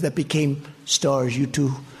women that became stars, you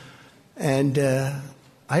two. And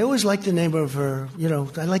I always liked the name of her,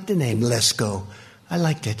 I liked the name, Lesko. I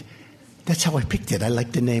liked it. That's how I picked it. I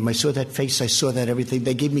liked the name. I saw that face. I saw that everything.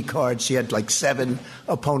 They gave me cards. She had like 7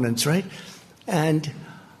 opponents, right? And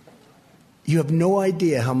you have no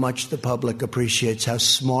idea how much the public appreciates, how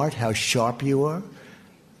smart, how sharp you are.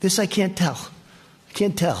 This I can't tell. I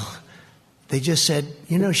can't tell. They just said,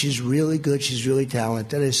 she's really good. She's really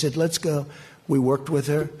talented. I said, let's go. We worked with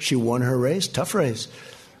her. She won her race. Tough race.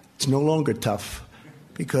 It's no longer tough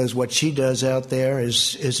because what she does out there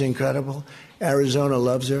is incredible. Arizona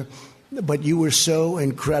loves her. But you were so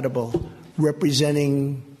incredible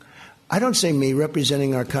representing, I don't say me,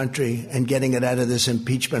 representing our country and getting it out of this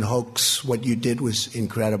impeachment hoax. What you did was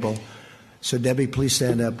incredible. So, Debbie, please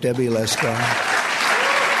stand up. Debbie Lesko.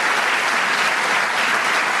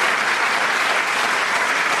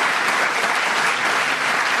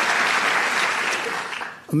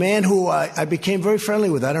 A man who I became very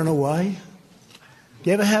friendly with. I don't know why. Do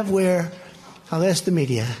you ever have where, I'll ask the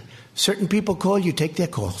media, certain people call, you take their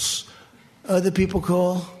calls. Other people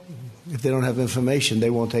call, if they don't have information, they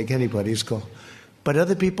won't take anybody's call. But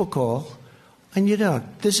other people call, and you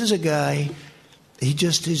don't. This is a guy, he's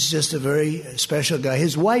just a very special guy.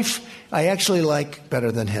 His wife, I actually like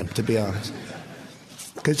better than him, to be honest.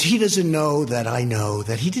 Because he doesn't know that I know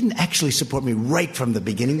that he didn't actually support me right from the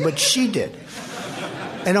beginning, but she did.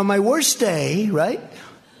 And on my worst day, right?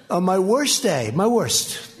 On my worst day, my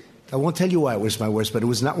worst. I won't tell you why it was my worst, but it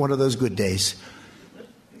was not one of those good days.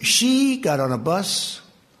 She got on a bus,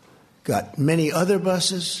 got many other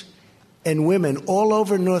buses, and women all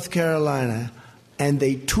over North Carolina, and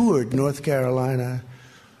they toured North Carolina.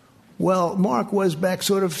 Well, Mark was back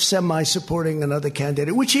sort of semi-supporting another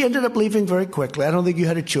candidate, which he ended up leaving very quickly. I don't think you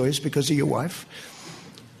had a choice because of your wife.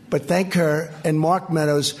 But thank her. And Mark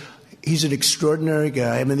Meadows, he's an extraordinary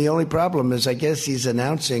guy. I mean, the only problem is I guess he's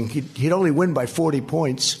announcing he'd only win by 40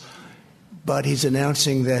 points, but he's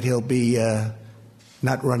announcing that he'll be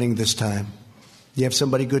not running this time. You have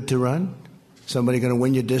somebody good to run? Somebody going to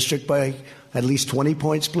win your district by at least 20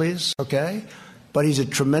 points, please? Okay? But he's a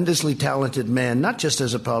tremendously talented man, not just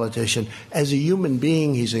as a politician. As a human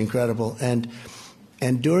being, he's incredible. And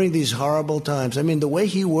during these horrible times, I mean, the way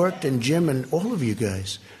he worked, and Jim and all of you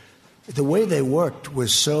guys, the way they worked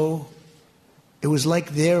was it was like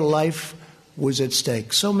their life was at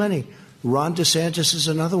stake. So many. Ron DeSantis is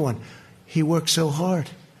another one. He worked so hard.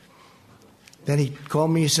 Then he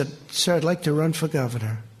called me, he said, "Sir, I'd like to run for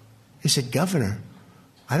governor." He said, "Governor?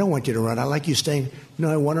 I don't want you to run. I like you staying." "No,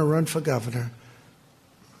 I want to run for governor."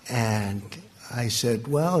 And I said,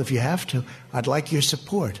 "Well, if you have to, I'd like your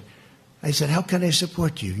support." I said, "How can I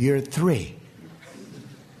support you? You're at 3.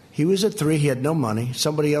 He was at 3. He had no money.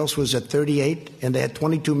 Somebody else was at 38, and they had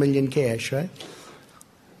 22 million cash, right?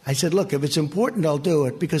 I said, "Look, if it's important, I'll do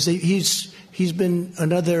it," because he's been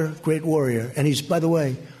another great warrior. And by the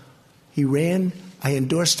way, he ran. I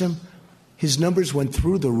endorsed him. His numbers went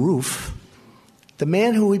through the roof. The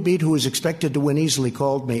man who he beat, who was expected to win easily,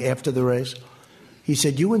 called me after the race. He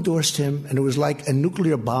said, "You endorsed him, and it was like a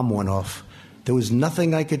nuclear bomb went off. There was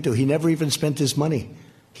nothing I could do." He never even spent his money.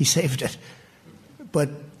 He saved it. But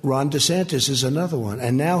Ron DeSantis is another one.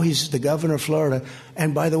 And now he's the governor of Florida.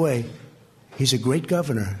 And by the way, he's a great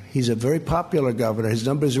governor. He's a very popular governor. His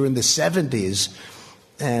numbers are in the 70s.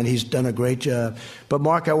 And he's done a great job. But,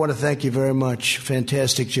 Mark, I want to thank you very much.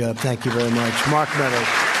 Fantastic job. Thank you very much. Mark Meadows.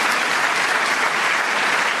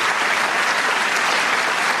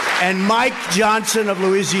 And Mike Johnson of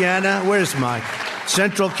Louisiana. Where's Mike?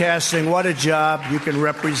 Central Casting. What a job. You can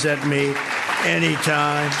represent me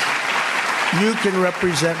anytime. You can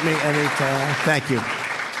represent me anytime. Thank you.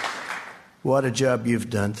 What a job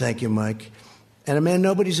you've done. Thank you, Mike. And a man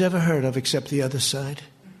nobody's ever heard of except the other side.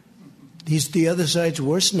 He's the other side's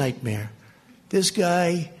worst nightmare. This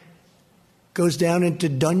guy goes down into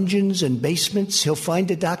dungeons and basements. He'll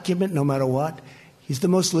find a document no matter what. He's the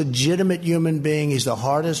most legitimate human being. He's the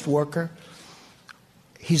hardest worker.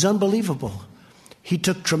 He's unbelievable. He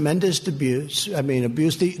took tremendous abuse.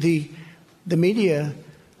 The media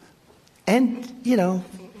and,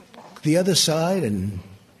 the other side and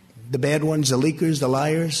the bad ones, the leakers, the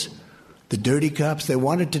liars, the dirty cops, they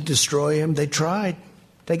wanted to destroy him. They tried.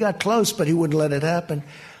 They got close, but he wouldn't let it happen.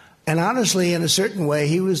 And honestly, in a certain way,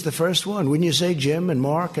 he was the first one. Wouldn't you say, Jim and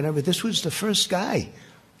Mark and everything? This was the first guy.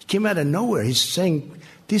 He came out of nowhere. He's saying,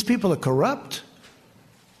 these people are corrupt.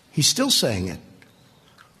 He's still saying it.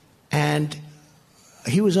 And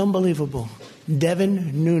he was unbelievable.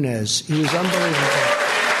 Devin Nunes. He was unbelievable.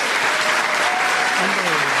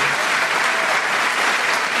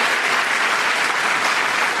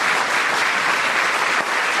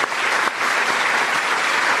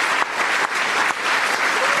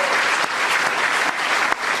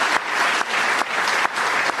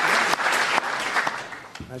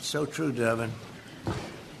 That's so true, Devin.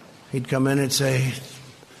 He'd come in and say,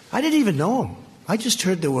 I didn't even know him. I just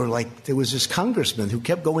heard there was this congressman who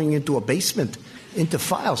kept going into a basement, into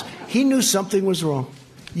files. He knew something was wrong.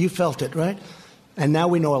 You felt it, right? And now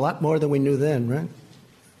we know a lot more than we knew then, right?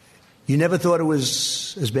 You never thought it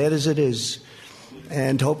was as bad as it is.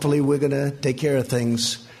 And hopefully we're going to take care of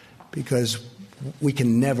things because we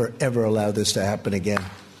can never, ever allow this to happen again.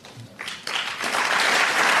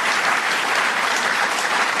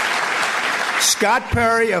 Scott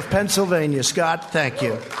Perry of Pennsylvania. Scott, thank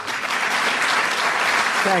you.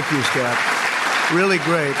 Thank you, Scott. Really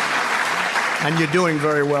great. And you're doing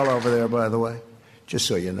very well over there, by the way. Just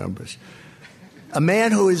so your numbers. A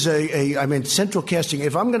man who is central casting.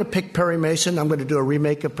 If I'm going to pick Perry Mason, I'm going to do a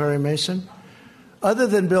remake of Perry Mason. Other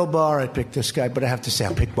than Bill Barr, I picked this guy, but I have to say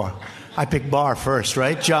I picked Barr. I picked Barr first,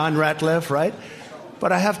 right? John Ratcliffe, right?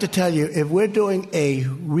 But I have to tell you, if we're doing a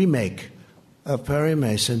remake of Perry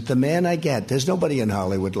Mason, the man I get, there's nobody in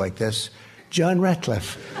Hollywood like this, John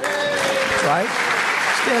Ratcliffe. Right?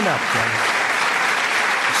 Stand up, John.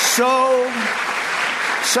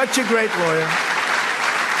 Such a great lawyer.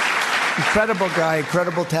 Incredible guy,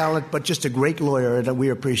 incredible talent, but just a great lawyer, and we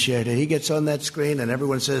appreciate it. He gets on that screen, and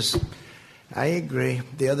everyone says, I agree.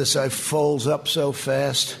 The other side folds up so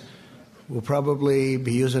fast. We'll probably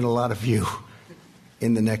be using a lot of you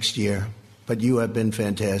in the next year. But you have been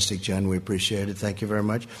fantastic, John. We appreciate it. Thank you very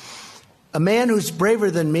much. A man who's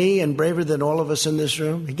braver than me and braver than all of us in this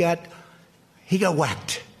room. He got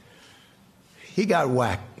whacked. He got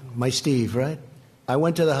whacked. My Steve, right? I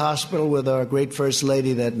went to the hospital with our great First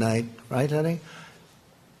Lady that night. Right, honey?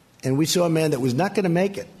 And we saw a man that was not going to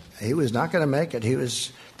make it. He was not going to make it. He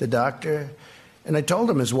was the doctor. And I told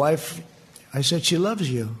him, his wife, I said, she loves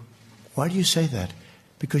you. Why do you say that?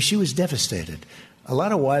 Because she was devastated. A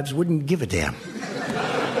lot of wives wouldn't give a damn.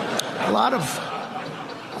 A lot of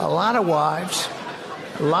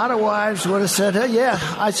wives would have said, hey, yeah.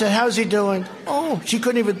 I said, how's he doing? Oh, she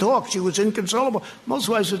couldn't even talk. She was inconsolable. Most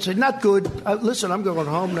wives would say, not good. Listen, I'm going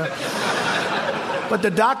home now. But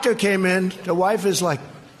the doctor came in. The wife is like,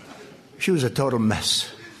 she was a total mess.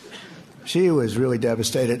 She was really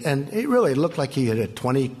devastated. And it really looked like he had a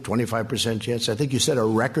 25% chance. I think you said a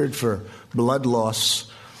record for blood loss.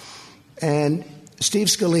 And Steve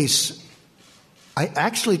Scalise,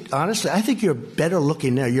 honestly, I think you're better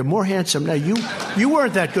looking now. You're more handsome now. You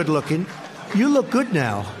weren't that good looking. You look good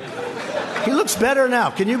now. He looks better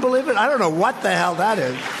now. Can you believe it? I don't know what the hell that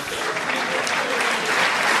is.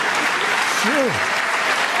 True.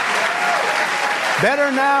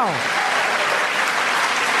 Better now.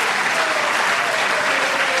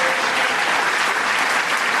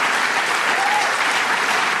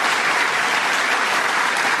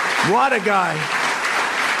 What a guy.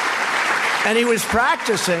 And he was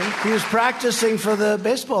practicing. He was practicing for the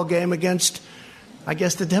baseball game against, I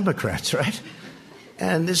guess, the Democrats, right?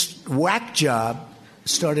 And this whack job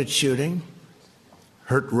started shooting,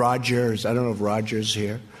 hurt Rogers. I don't know if Rogers is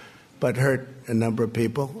here, but hurt a number of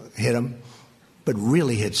people, hit him, but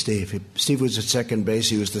really hit Steve. Steve was at second base.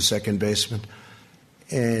 He was the second baseman.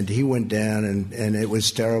 And he went down, and it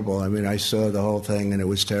was terrible. I mean, I saw the whole thing, and it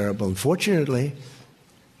was terrible. Unfortunately,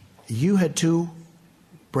 you had two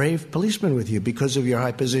brave policemen with you because of your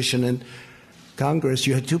high position in Congress.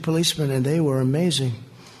 You had two policemen, and they were amazing.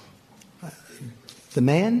 The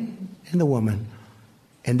man and the woman.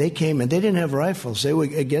 And they came, and they didn't have rifles. They were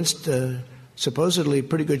against supposedly a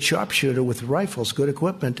pretty good sharpshooter with rifles, good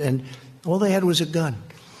equipment, and all they had was a gun.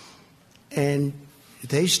 And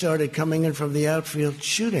they started coming in from the outfield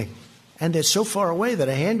shooting. And they're so far away that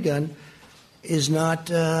a handgun is not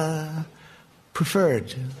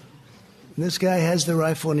preferred. This guy has the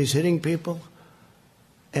rifle, and he's hitting people,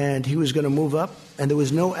 and he was going to move up, and there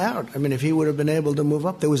was no out. I mean, if he would have been able to move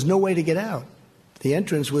up, there was no way to get out. The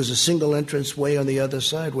entrance was a single entrance way on the other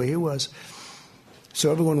side where he was. So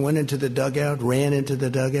everyone went into the dugout, ran into the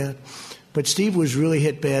dugout. But Steve was really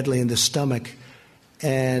hit badly in the stomach,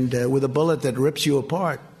 and with a bullet that rips you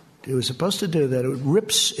apart. It was supposed to do that.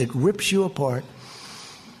 It rips you apart.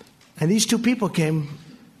 And these two people came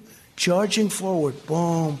charging forward,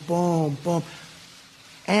 boom, boom, boom.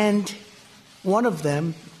 And one of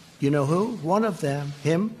them, you know who? One of them,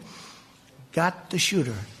 him, got the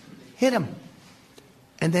shooter, hit him,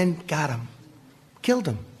 and then got him, killed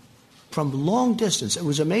him from long distance. It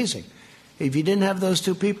was amazing. If you didn't have those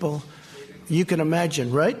two people, you can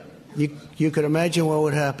imagine, right? You could imagine what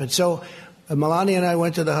would happen. So Melania and I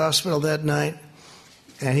went to the hospital that night,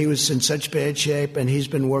 and he was in such bad shape, and he's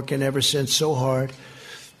been working ever since so hard.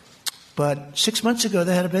 But 6 months ago,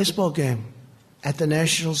 they had a baseball game at the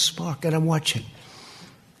Nationals Park, and I'm watching.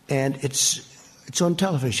 And it's on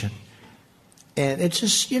television. And it's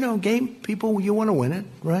just, game, people, you want to win it,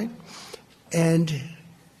 right? And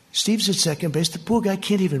Steve's at second base. The poor guy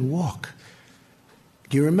can't even walk.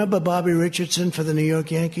 Do you remember Bobby Richardson for the New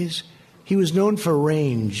York Yankees? He was known for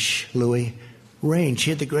range, Louis. Range.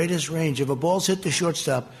 He had the greatest range. If a ball's hit the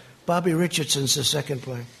shortstop, Bobby Richardson's the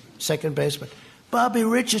second baseman. Bobby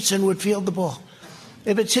Richardson would field the ball.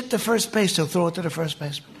 If it's hit the first base, he'll throw it to the first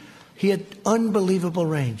baseman. He had unbelievable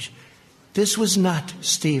range. This was not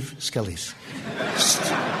Steve Scalise.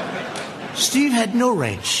 Steve had no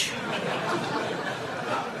range.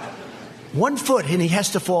 1 foot, and he has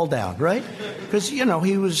to fall down, right? Because,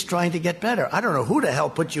 he was trying to get better. I don't know who the hell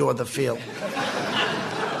put you on the field.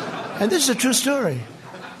 And this is a true story.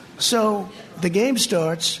 So the game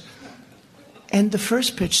starts. And the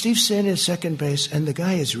first pitch, Steve's standing at second base, and the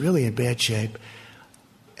guy is really in bad shape.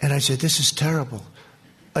 And I said, this is terrible.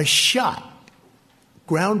 A shot,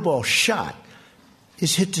 ground ball shot,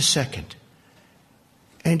 is hit to second.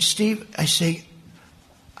 And Steve, I say,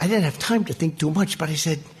 I didn't have time to think too much, but I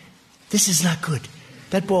said, this is not good.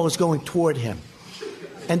 That ball is going toward him.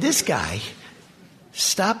 And this guy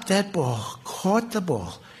stopped that ball, caught the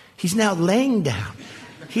ball. He's now laying down.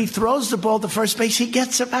 He throws the ball to first base. He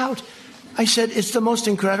gets him out. I said, it's the most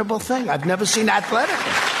incredible thing. I've never seen athletic.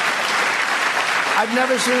 I've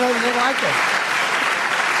never seen anything like it.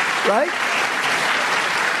 Right?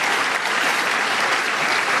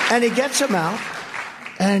 And he gets him out,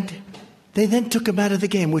 and they then took him out of the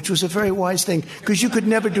game, which was a very wise thing, because you could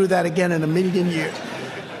never do that again in a million years.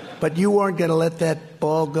 But you weren't going to let that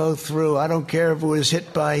ball go through. I don't care if it was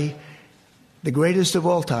hit by The greatest of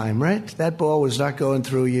all time, right? That ball was not going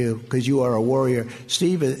through you because you are a warrior.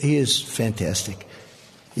 Steve, he is fantastic.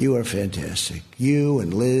 You are fantastic. You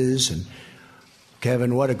and Liz and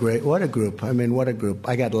Kevin, what a group. I mean, what a group.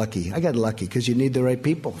 I got lucky because you need the right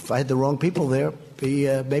people. If I had the wrong people there, be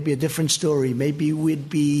maybe a different story. Maybe we'd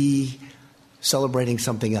be celebrating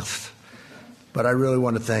something else. But I really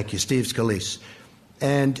want to thank you, Steve Scalise.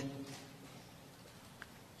 And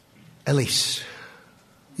Elise,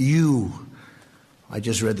 I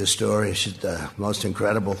just read the story. It's the most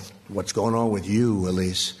incredible what's going on with you,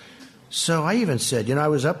 Elise. So I even said, I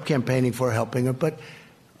was up campaigning for helping her, but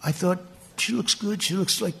I thought, she looks good. She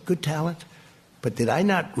looks like good talent. But did I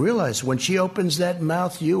not realize when she opens that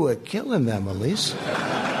mouth, you were killing them, Elise.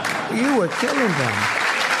 You were killing them.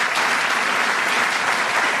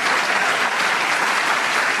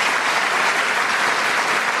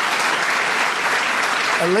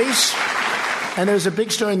 Elise, and there's a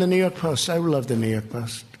big story in the New York Post. I love the New York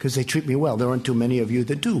Post because they treat me well. There aren't too many of you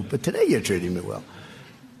that do, but today you're treating me well.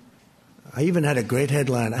 I even had a great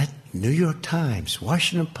headline. New York Times,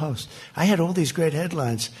 Washington Post. I had all these great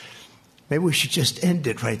headlines. Maybe we should just end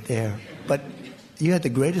it right there. But you had the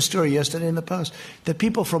greatest story yesterday in the Post that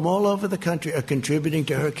people from all over the country are contributing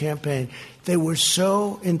to her campaign. They were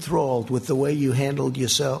so enthralled with the way you handled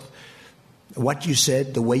yourself, what you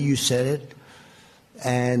said, the way you said it.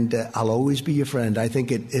 And I'll always be your friend. I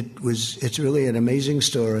think it's really an amazing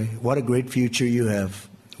story. What a great future you have.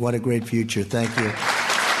 What a great future. Thank you.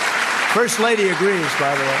 First Lady agrees,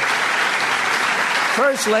 by the way.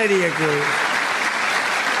 First Lady agrees.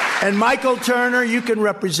 And Michael Turner, you can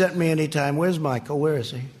represent me anytime. Where's Michael? Where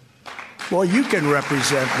is he? Well, you can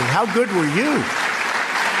represent me. How good were you?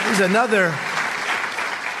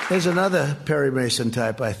 There's another Perry Mason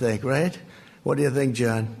type, I think, right? What do you think,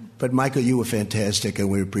 John? But Michael, you were fantastic, and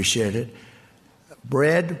we appreciate it.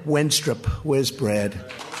 Brad Wenstrup. Where's Brad?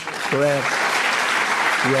 Brad.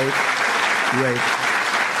 Great.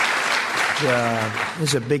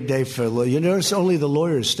 It's a big day for lawyers. Only the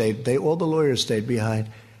lawyers stayed. All the lawyers stayed behind.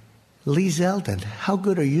 Lee Zeldin, how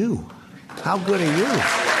good are you? How good are you?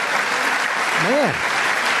 Man.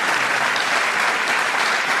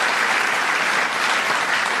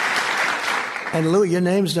 And Louis, your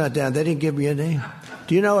name's not down. They didn't give me a name.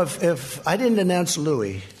 Do you know if I didn't announce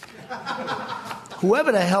Louis,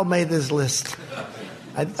 whoever the hell made this list,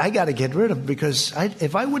 I got to get rid of him because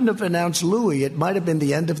if I wouldn't have announced Louis, it might have been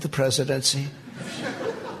the end of the presidency.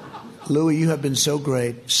 Louis, you have been so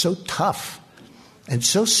great, so tough, and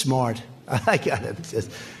so smart. I got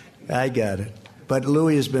it. But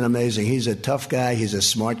Louis has been amazing. He's a tough guy. He's a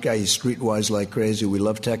smart guy. He's streetwise like crazy. We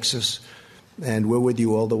love Texas. And we're with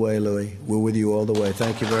you all the way, Louis. We're with you all the way.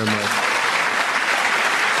 Thank you very much.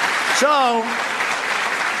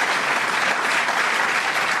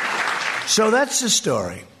 So that's the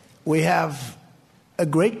story. We have a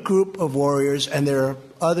great group of warriors, and there are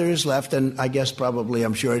others left, and I guess probably,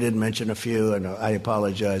 I'm sure I didn't mention a few, and I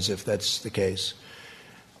apologize if that's the case.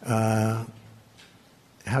 How's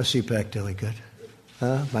CPAC doing? Good?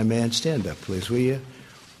 My man, stand up, please, will you?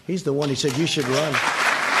 He's the one who said you should run.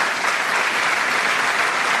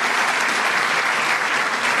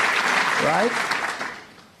 Right?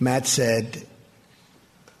 Matt said,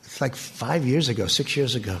 it's like 6 years ago,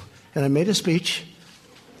 and I made a speech,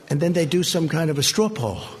 and then they do some kind of a straw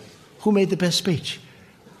poll. Who made the best speech?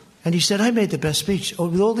 And he said, I made the best speech. Oh,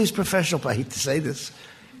 with all these professional, I hate to say this,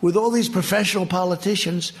 with all these professional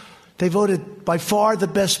politicians, they voted by far the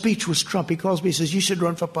best speech was Trump. He calls me, he says, you should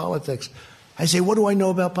run for politics. I say, what do I know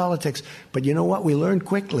about politics? But you know what? We learned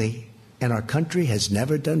quickly, and our country has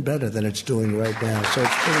never done better than it's doing right now. So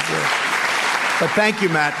it's pretty good. But thank you,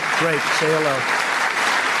 Matt. Great. Say hello.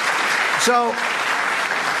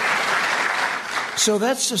 So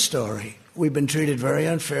that's the story. We've been treated very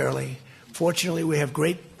unfairly. Fortunately, we have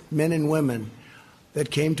great men and women that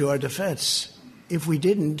came to our defense. If we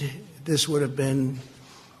didn't, this would have been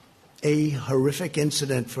a horrific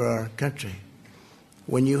incident for our country.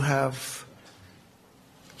 When you have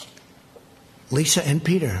Lisa and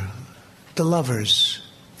Peter, the lovers,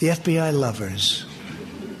 the FBI lovers,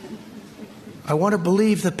 I want to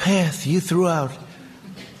believe the path you threw out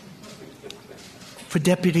for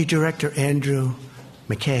Deputy Director Andrew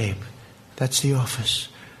McCabe. That's the office.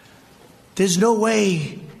 There's no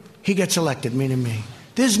way he gets elected, meaning me.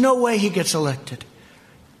 There's no way he gets elected.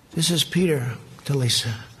 This is Peter to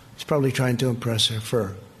Lisa. He's probably trying to impress her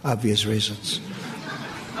for obvious reasons.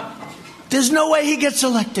 There's no way he gets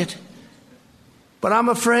elected. But I'm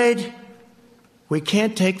afraid we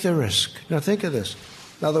can't take the risk. Now think of this.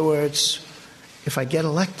 In other words, if I get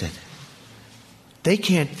elected,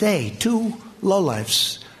 two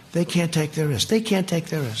lowlifes, They can't take the risk. They can't take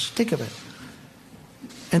the risk. Think of it.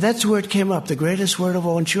 And that's where it came up, the greatest word of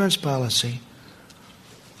all, insurance policy.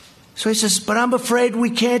 So he says, but I'm afraid we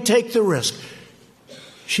can't take the risk.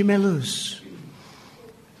 She may lose.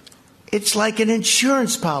 It's like an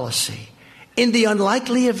insurance policy. In the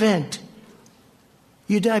unlikely event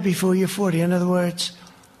you die before you're 40. In other words,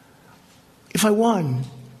 if I won,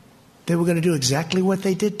 they were going to do exactly what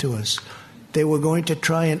they did to us. They were going to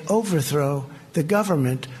try and overthrow the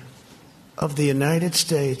government of the United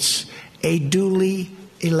States, a duly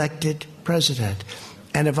elected president.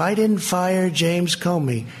 And if I didn't fire James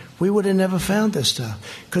Comey, we would have never found this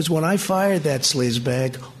stuff. Because when I fired that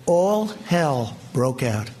sleazebag, all hell broke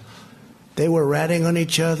out. They were ratting on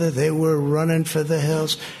each other. They were running for the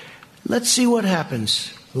hills. Let's see what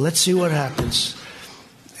happens. Let's see what happens.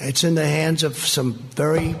 It's in the hands of some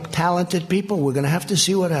very talented people. We're going to have to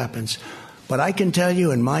see what happens. But I can tell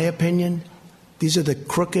you, in my opinion, these are the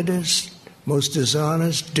crookedest, most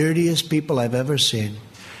dishonest, dirtiest people I've ever seen.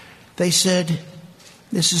 They said,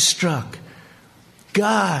 this is Strzok,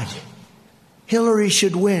 God, Hillary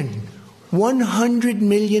should win 100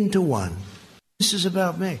 million to 1. This is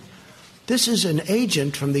about me. This is an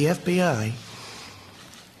agent from the FBI.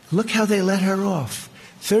 Look how they let her off.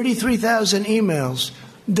 33,000 emails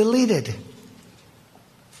deleted.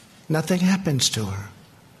 Nothing happens to her.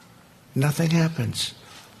 Nothing happens.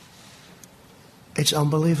 It's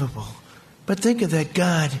unbelievable. But think of that.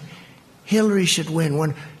 God, Hillary should win.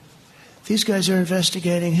 When these guys are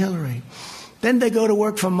investigating Hillary. Then they go to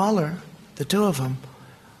work for Mueller, the two of them.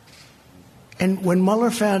 And when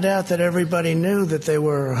Mueller found out that everybody knew that they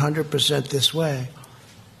were 100% this way,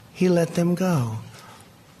 he let them go.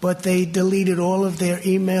 But they deleted all of their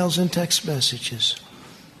emails and text messages.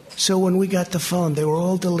 So when we got the phone, they were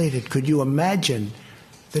all deleted. Could you imagine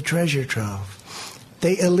the treasure trove?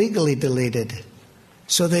 They illegally deleted.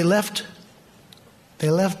 So they left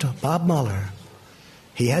Bob Mueller.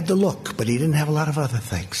 He had the look, but he didn't have a lot of other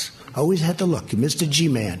things. Always had the look. Mr.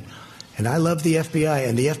 G-Man. And I love the FBI,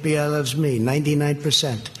 and the FBI loves me,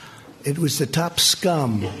 99%. It was the top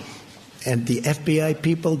scum. And the FBI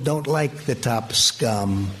people don't like the top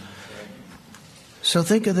scum. So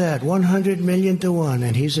think of that, 100 million to 1,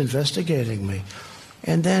 and he's investigating me.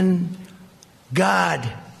 And then, God,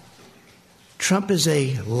 Trump is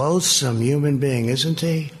a loathsome human being, isn't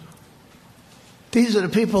he? These are the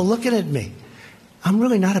people looking at me. I'm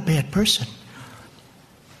really not a bad person.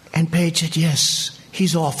 And Page said, yes,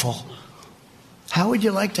 he's awful. How would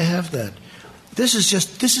you like to have that? This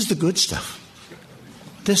is the good stuff.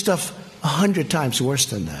 This stuff 100 times worse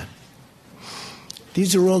than that.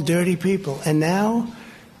 These are all dirty people. And now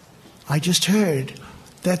I just heard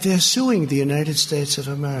that they're suing the United States of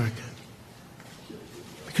America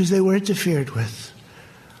because they were interfered with.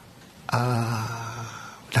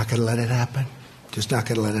 Not going to let it happen. Just not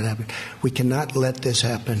going to let it happen. We cannot let this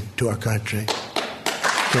happen to our country.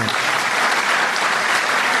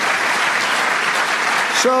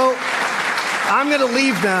 So I'm going to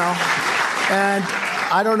leave now. And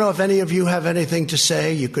I don't know if any of you have anything to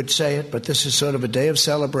say. You could say it, but this is sort of a day of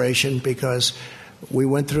celebration because we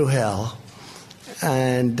went through hell.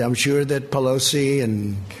 And I'm sure that Pelosi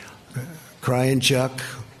and Crying Chuck,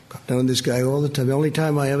 I've known this guy all the time. The only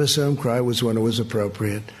time I ever saw him cry was when it was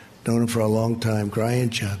appropriate. Known him for a long time,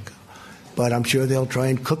 Crying Chuck. But I'm sure they'll try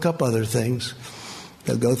and cook up other things.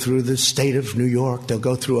 They'll go through the state of New York. They'll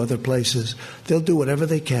go through other places. They'll do whatever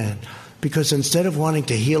they can. Because instead of wanting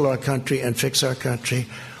to heal our country and fix our country,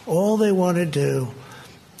 all they want to do,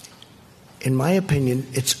 in my opinion,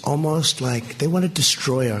 it's almost like they want to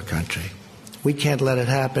destroy our country. We can't let it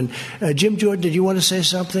happen. Jim Jordan, did you want to say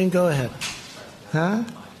something? Go ahead. Huh?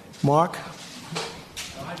 Mark?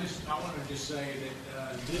 I want to just say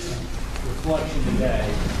that this reflection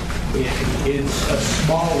today is a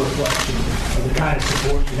small reflection of the kind of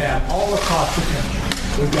support you have all across the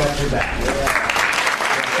country. We've got your back. Yeah.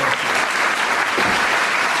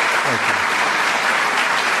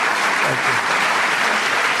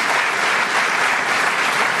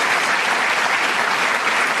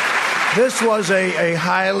 This was a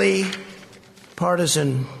highly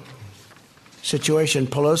partisan situation.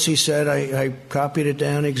 Pelosi said, I copied it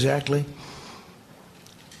down exactly.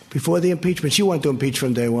 Before the impeachment, she wanted to impeach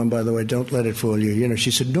from day one, by the way. Don't let it fool you. You know,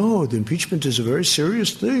 she said, no, the impeachment is a very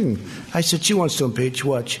serious thing. I said, she wants to impeach.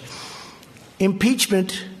 Watch.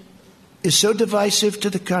 Impeachment is so divisive to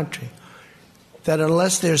the country that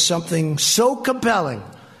unless there's something so compelling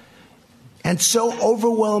and so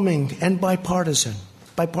overwhelming and bipartisan,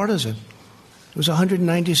 it was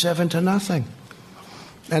 197 to nothing.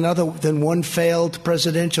 And other than one failed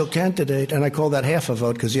presidential candidate, and I call that half a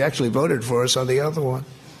vote because he actually voted for us on the other one.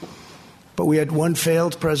 but we had one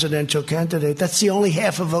failed presidential candidate. That's the only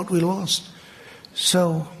half a vote we lost.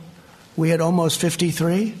 So we had almost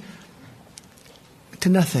 53 to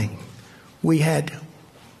nothing. We had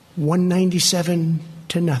 197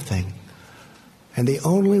 to nothing. And the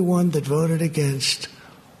only one that voted against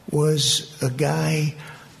was a guy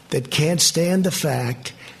that can't stand the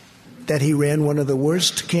fact that he ran one of the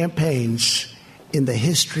worst campaigns in the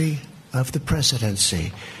history of the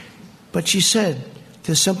presidency. But she said,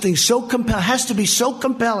 there's something so has to be so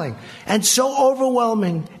compelling and so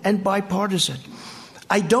overwhelming and bipartisan.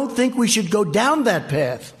 I don't think we should go down that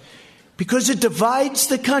path because it divides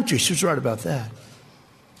the country. She was right about that.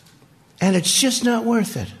 And it's just not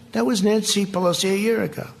worth it. That was Nancy Pelosi a year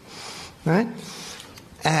ago, right?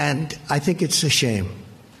 And I think it's a shame.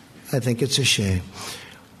 I think it's a shame.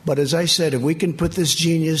 But as I said, if we can put this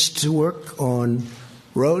genius to work on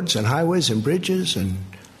roads and highways and bridges and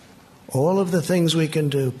all of the things we can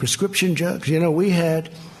do, prescription drugs. You know, we had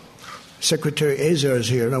Secretary Azar is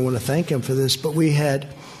here, and I want to thank him for this, but we had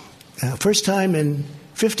first time in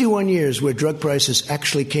 51 years where drug prices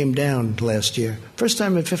actually came down last year. First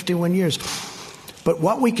time in 51 years. But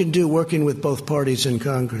what we can do working with both parties in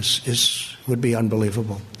Congress would be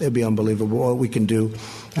unbelievable. It would be unbelievable what we can do.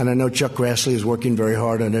 And I know Chuck Grassley is working very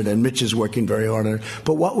hard on it, and Mitch is working very hard on it.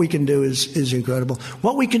 But what we can do is incredible.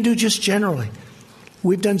 What we can do just generally.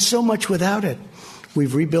 We've done so much without it.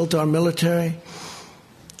 We've rebuilt our military.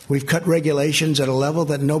 We've cut regulations at a level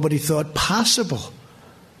that nobody thought possible.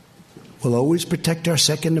 We'll always protect our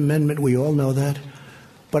Second Amendment. We all know that.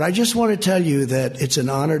 But I just want to tell you that it's an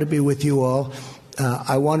honor to be with you all.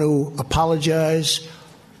 I want to apologize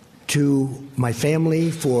to my family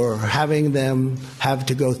for having them have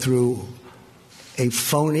to go through a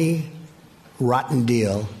phony, rotten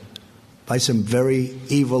deal by some very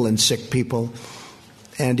evil and sick people.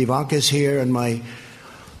 And Ivanka's here, and my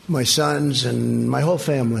sons, and my whole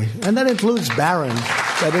family. And that includes Barron.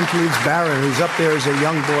 That includes Barron, who's up there as a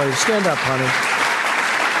young boy. Stand up, honey.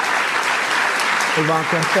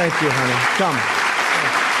 Ivanka, thank you, honey. Come.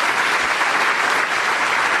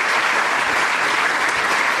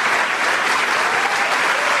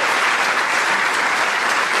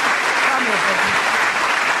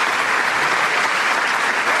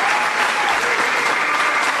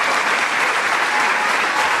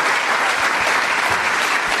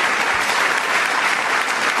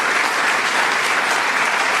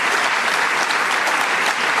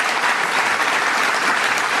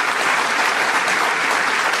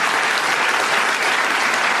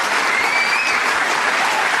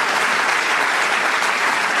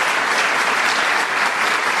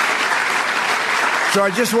 So I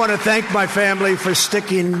just want to thank my family for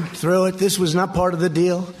sticking through it. This was not part of the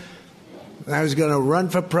deal. I was going to run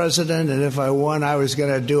for president, and if I won, I was going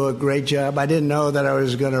to do a great job. I didn't know that I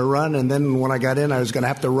was going to run, and then when I got in, I was going to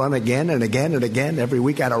have to run again and again and again. Every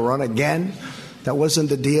week I had to run again. That wasn't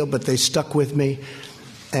the deal, but they stuck with me.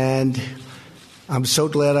 And I'm so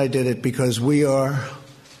glad I did it because we are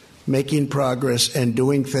making progress and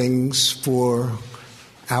doing things for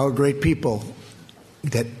our great people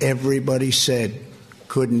that everybody said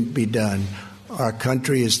couldn't be done. Our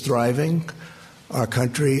country is thriving. Our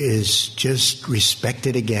country is just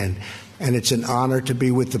respected again. And it's an honor to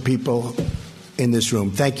be with the people in this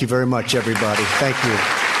room. Thank you very much, everybody. Thank you.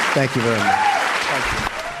 Thank you very much. Thank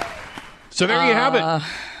you. So there you have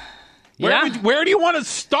it. Where do you want to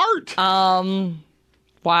start? Wow.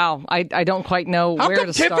 I don't quite know where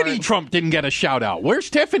to start. How come Tiffany Trump didn't get a shout out? Where's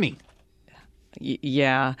Tiffany?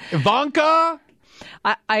 Yeah. Ivanka?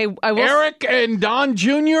 I will Eric and Don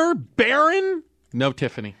Jr.? Barron? No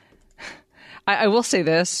Tiffany. I will say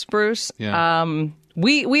this, Bruce. Yeah.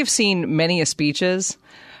 We've seen many speeches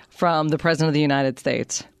from the President of the United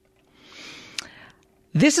States.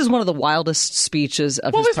 This is one of the wildest speeches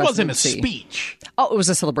of his presidency. Well, this wasn't a speech. Oh, it was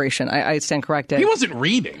a celebration. I stand corrected. He wasn't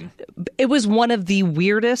reading. It was one of the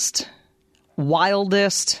weirdest,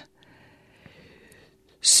 wildest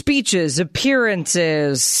speeches,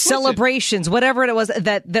 appearances, celebrations, whatever it was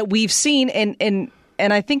that we've seen, and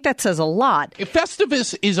I think that says a lot.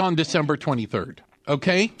 Festivus is on December 23rd,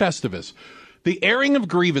 okay? Festivus. The airing of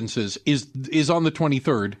grievances is on the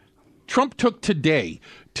 23rd. Trump took today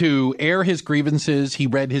to air his grievances. He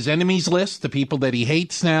read his enemies list, the people that he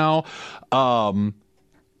hates now.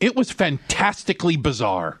 It was fantastically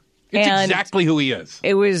bizarre. It's exactly who he is.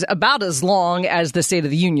 It was about as long as the State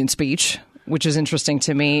of the Union speech, which is interesting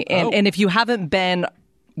to me. And if you haven't been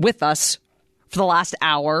with us for the last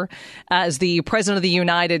hour, as the President of the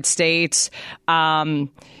United States sought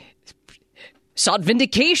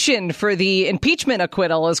vindication for the impeachment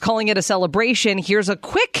acquittal, is calling it a celebration. Here's a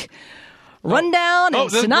quick rundown and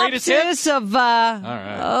the greatest hits? synopsis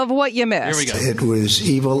of what you missed. Here we go. It was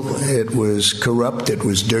evil. It was corrupt. It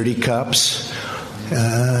was dirty cops.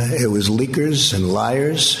 It was leakers and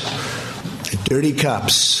liars. Dirty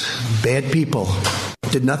cops. Bad people.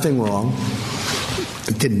 Did nothing wrong.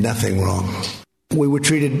 Did nothing wrong. We were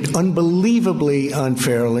treated unbelievably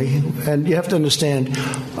unfairly. And you have to understand,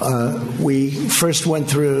 we first went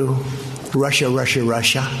through Russia.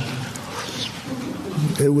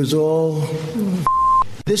 It was all...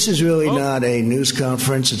 This is really not a news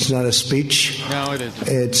conference. It's not a speech. No, it isn't.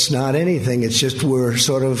 It's not anything. It's just we're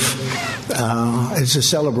sort of... it's a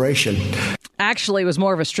celebration. Actually, it was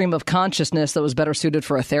more of a stream of consciousness that was better suited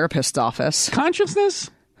for a therapist's office.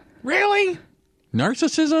 Consciousness? Really?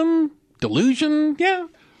 Narcissism? Delusion? Yeah.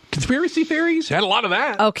 Conspiracy theories? Had a lot of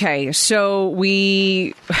that. Okay, so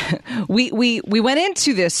we went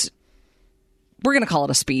into this. We're going to call it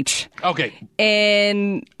a speech. Okay.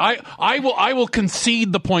 And I will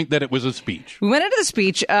concede the point that it was a speech. we went into the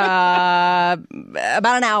speech about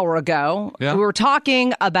an hour ago. Yeah. We were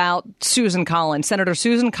talking about Susan Collins, Senator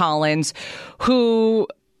Susan Collins, who,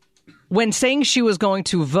 when saying she was going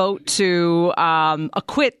to vote to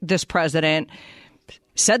acquit this president,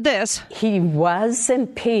 said this. He was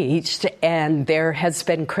impeached, and there has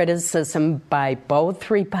been criticism by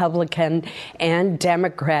both Republican and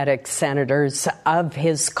Democratic senators of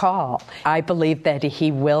his call. I believe that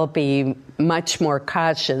he will be much more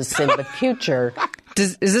cautious in the future.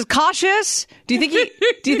 Is this cautious? Do you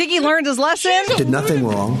think he learned his lesson? Did nothing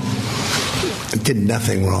wrong. Did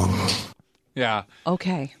nothing wrong. Yeah.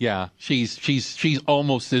 Okay. Yeah. She's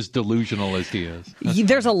almost as delusional as he is.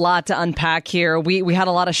 There's a lot to unpack here. We had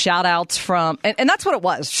a lot of shout outs from, and that's what it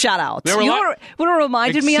was, shout outs. There were what it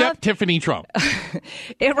reminded me of? Except Tiffany Trump.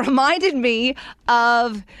 It reminded me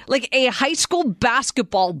of like a high school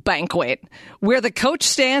basketball banquet where the coach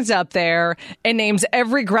stands up there and names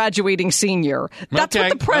every graduating senior. That's what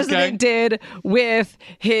the president did with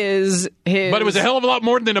his. But it was a hell of a lot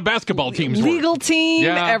more than a basketball team's legal worth. team,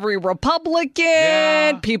 Yeah. every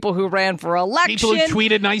Republican, people who ran for election, people who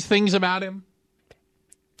tweeted nice things about him,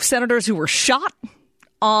 senators who were shot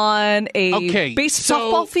on a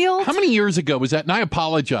softball field. How many years ago was that? And I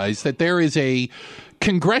apologize that there is a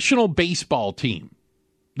congressional baseball team.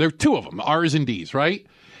 There are two of them, R's and D's, right?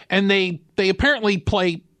 And they apparently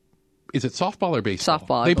play, is it softball or baseball?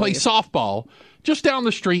 Softball. They play softball just down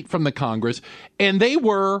the street from the Congress. And they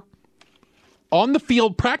were on the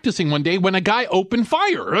field practicing one day when a guy opened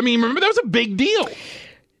fire. I mean, remember, that was a big deal.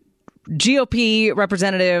 GOP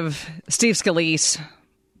Representative Steve Scalise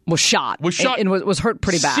was shot and was hurt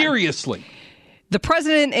pretty bad. Seriously. The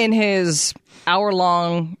president, in his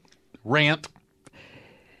hour-long rant,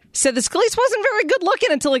 said that Scalise wasn't very good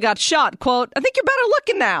looking until he got shot. Quote, I think you're better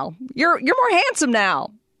looking now. You're more handsome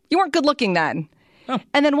now. You weren't good looking then. Oh.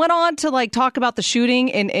 And then went on to talk about the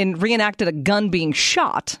shooting and reenacted a gun being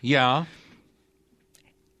shot. Yeah.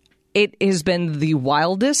 It has been the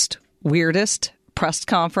wildest, weirdest press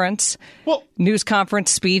conference, news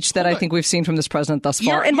conference speech that I think we've seen from this president thus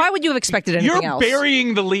far. And why would you have expected anything else? You're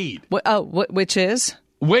burying the lead. Which is?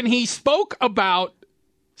 When he spoke about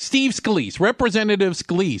Steve Scalise, Representative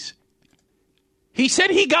Scalise, he said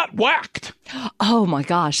he got whacked. Oh, my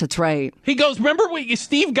gosh, that's right. He goes, remember when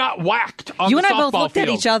Steve got whacked on the softball field? You and I both looked at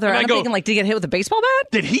each other, and I'm thinking, did he get hit with a baseball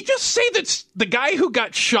bat? Did he just say that the guy who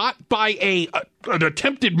got shot by an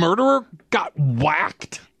attempted murderer got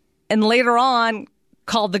whacked? And later on,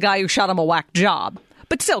 called the guy who shot him a whack job.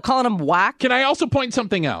 But still, calling him whack. Can I also point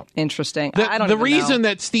something out? Interesting. I don't know. The reason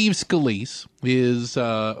that Steve Scalise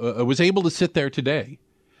was able to sit there today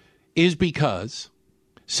is because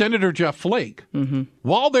Senator Jeff Flake,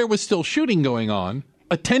 while there was still shooting going on,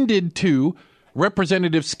 attended to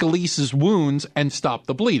Representative Scalise's wounds and stopped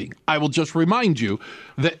the bleeding. I will just remind you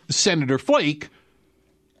that Senator Flake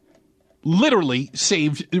literally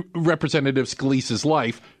saved Representative Scalise's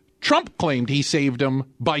life. Trump claimed he saved him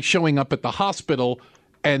by showing up at the hospital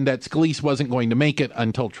and that Scalise wasn't going to make it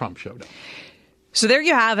until Trump showed up. So there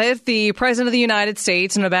you have it. The President of the United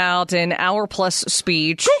States, in about an hour-plus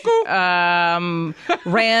speech, ran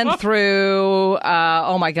through,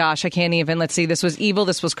 oh my gosh, I can't even. Let's see, this was evil,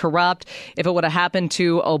 this was corrupt. If it would have happened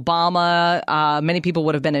to Obama, many people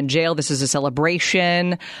would have been in jail. This is a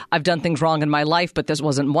celebration. I've done things wrong in my life, but this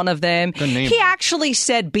wasn't one of them. He actually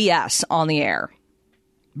said BS on the air.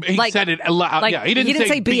 He said it aloud. He didn't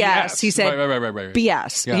say BS. He said right.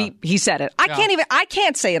 BS. Yeah. He said it. I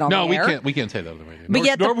can't say it on the air. No, we can't say that on the radio. But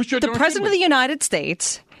yet the President of the United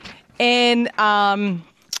States, and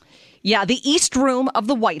Yeah, the East Room of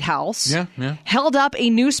the White House. Yeah. Held up a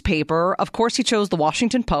newspaper. Of course, he chose the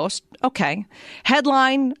Washington Post. Okay.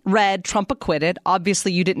 Headline read, Trump acquitted.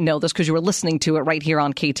 Obviously, you didn't know this because you were listening to it right here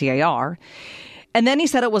on KTAR. And then he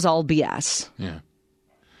said it was all BS. Yeah.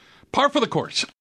 Par for the course.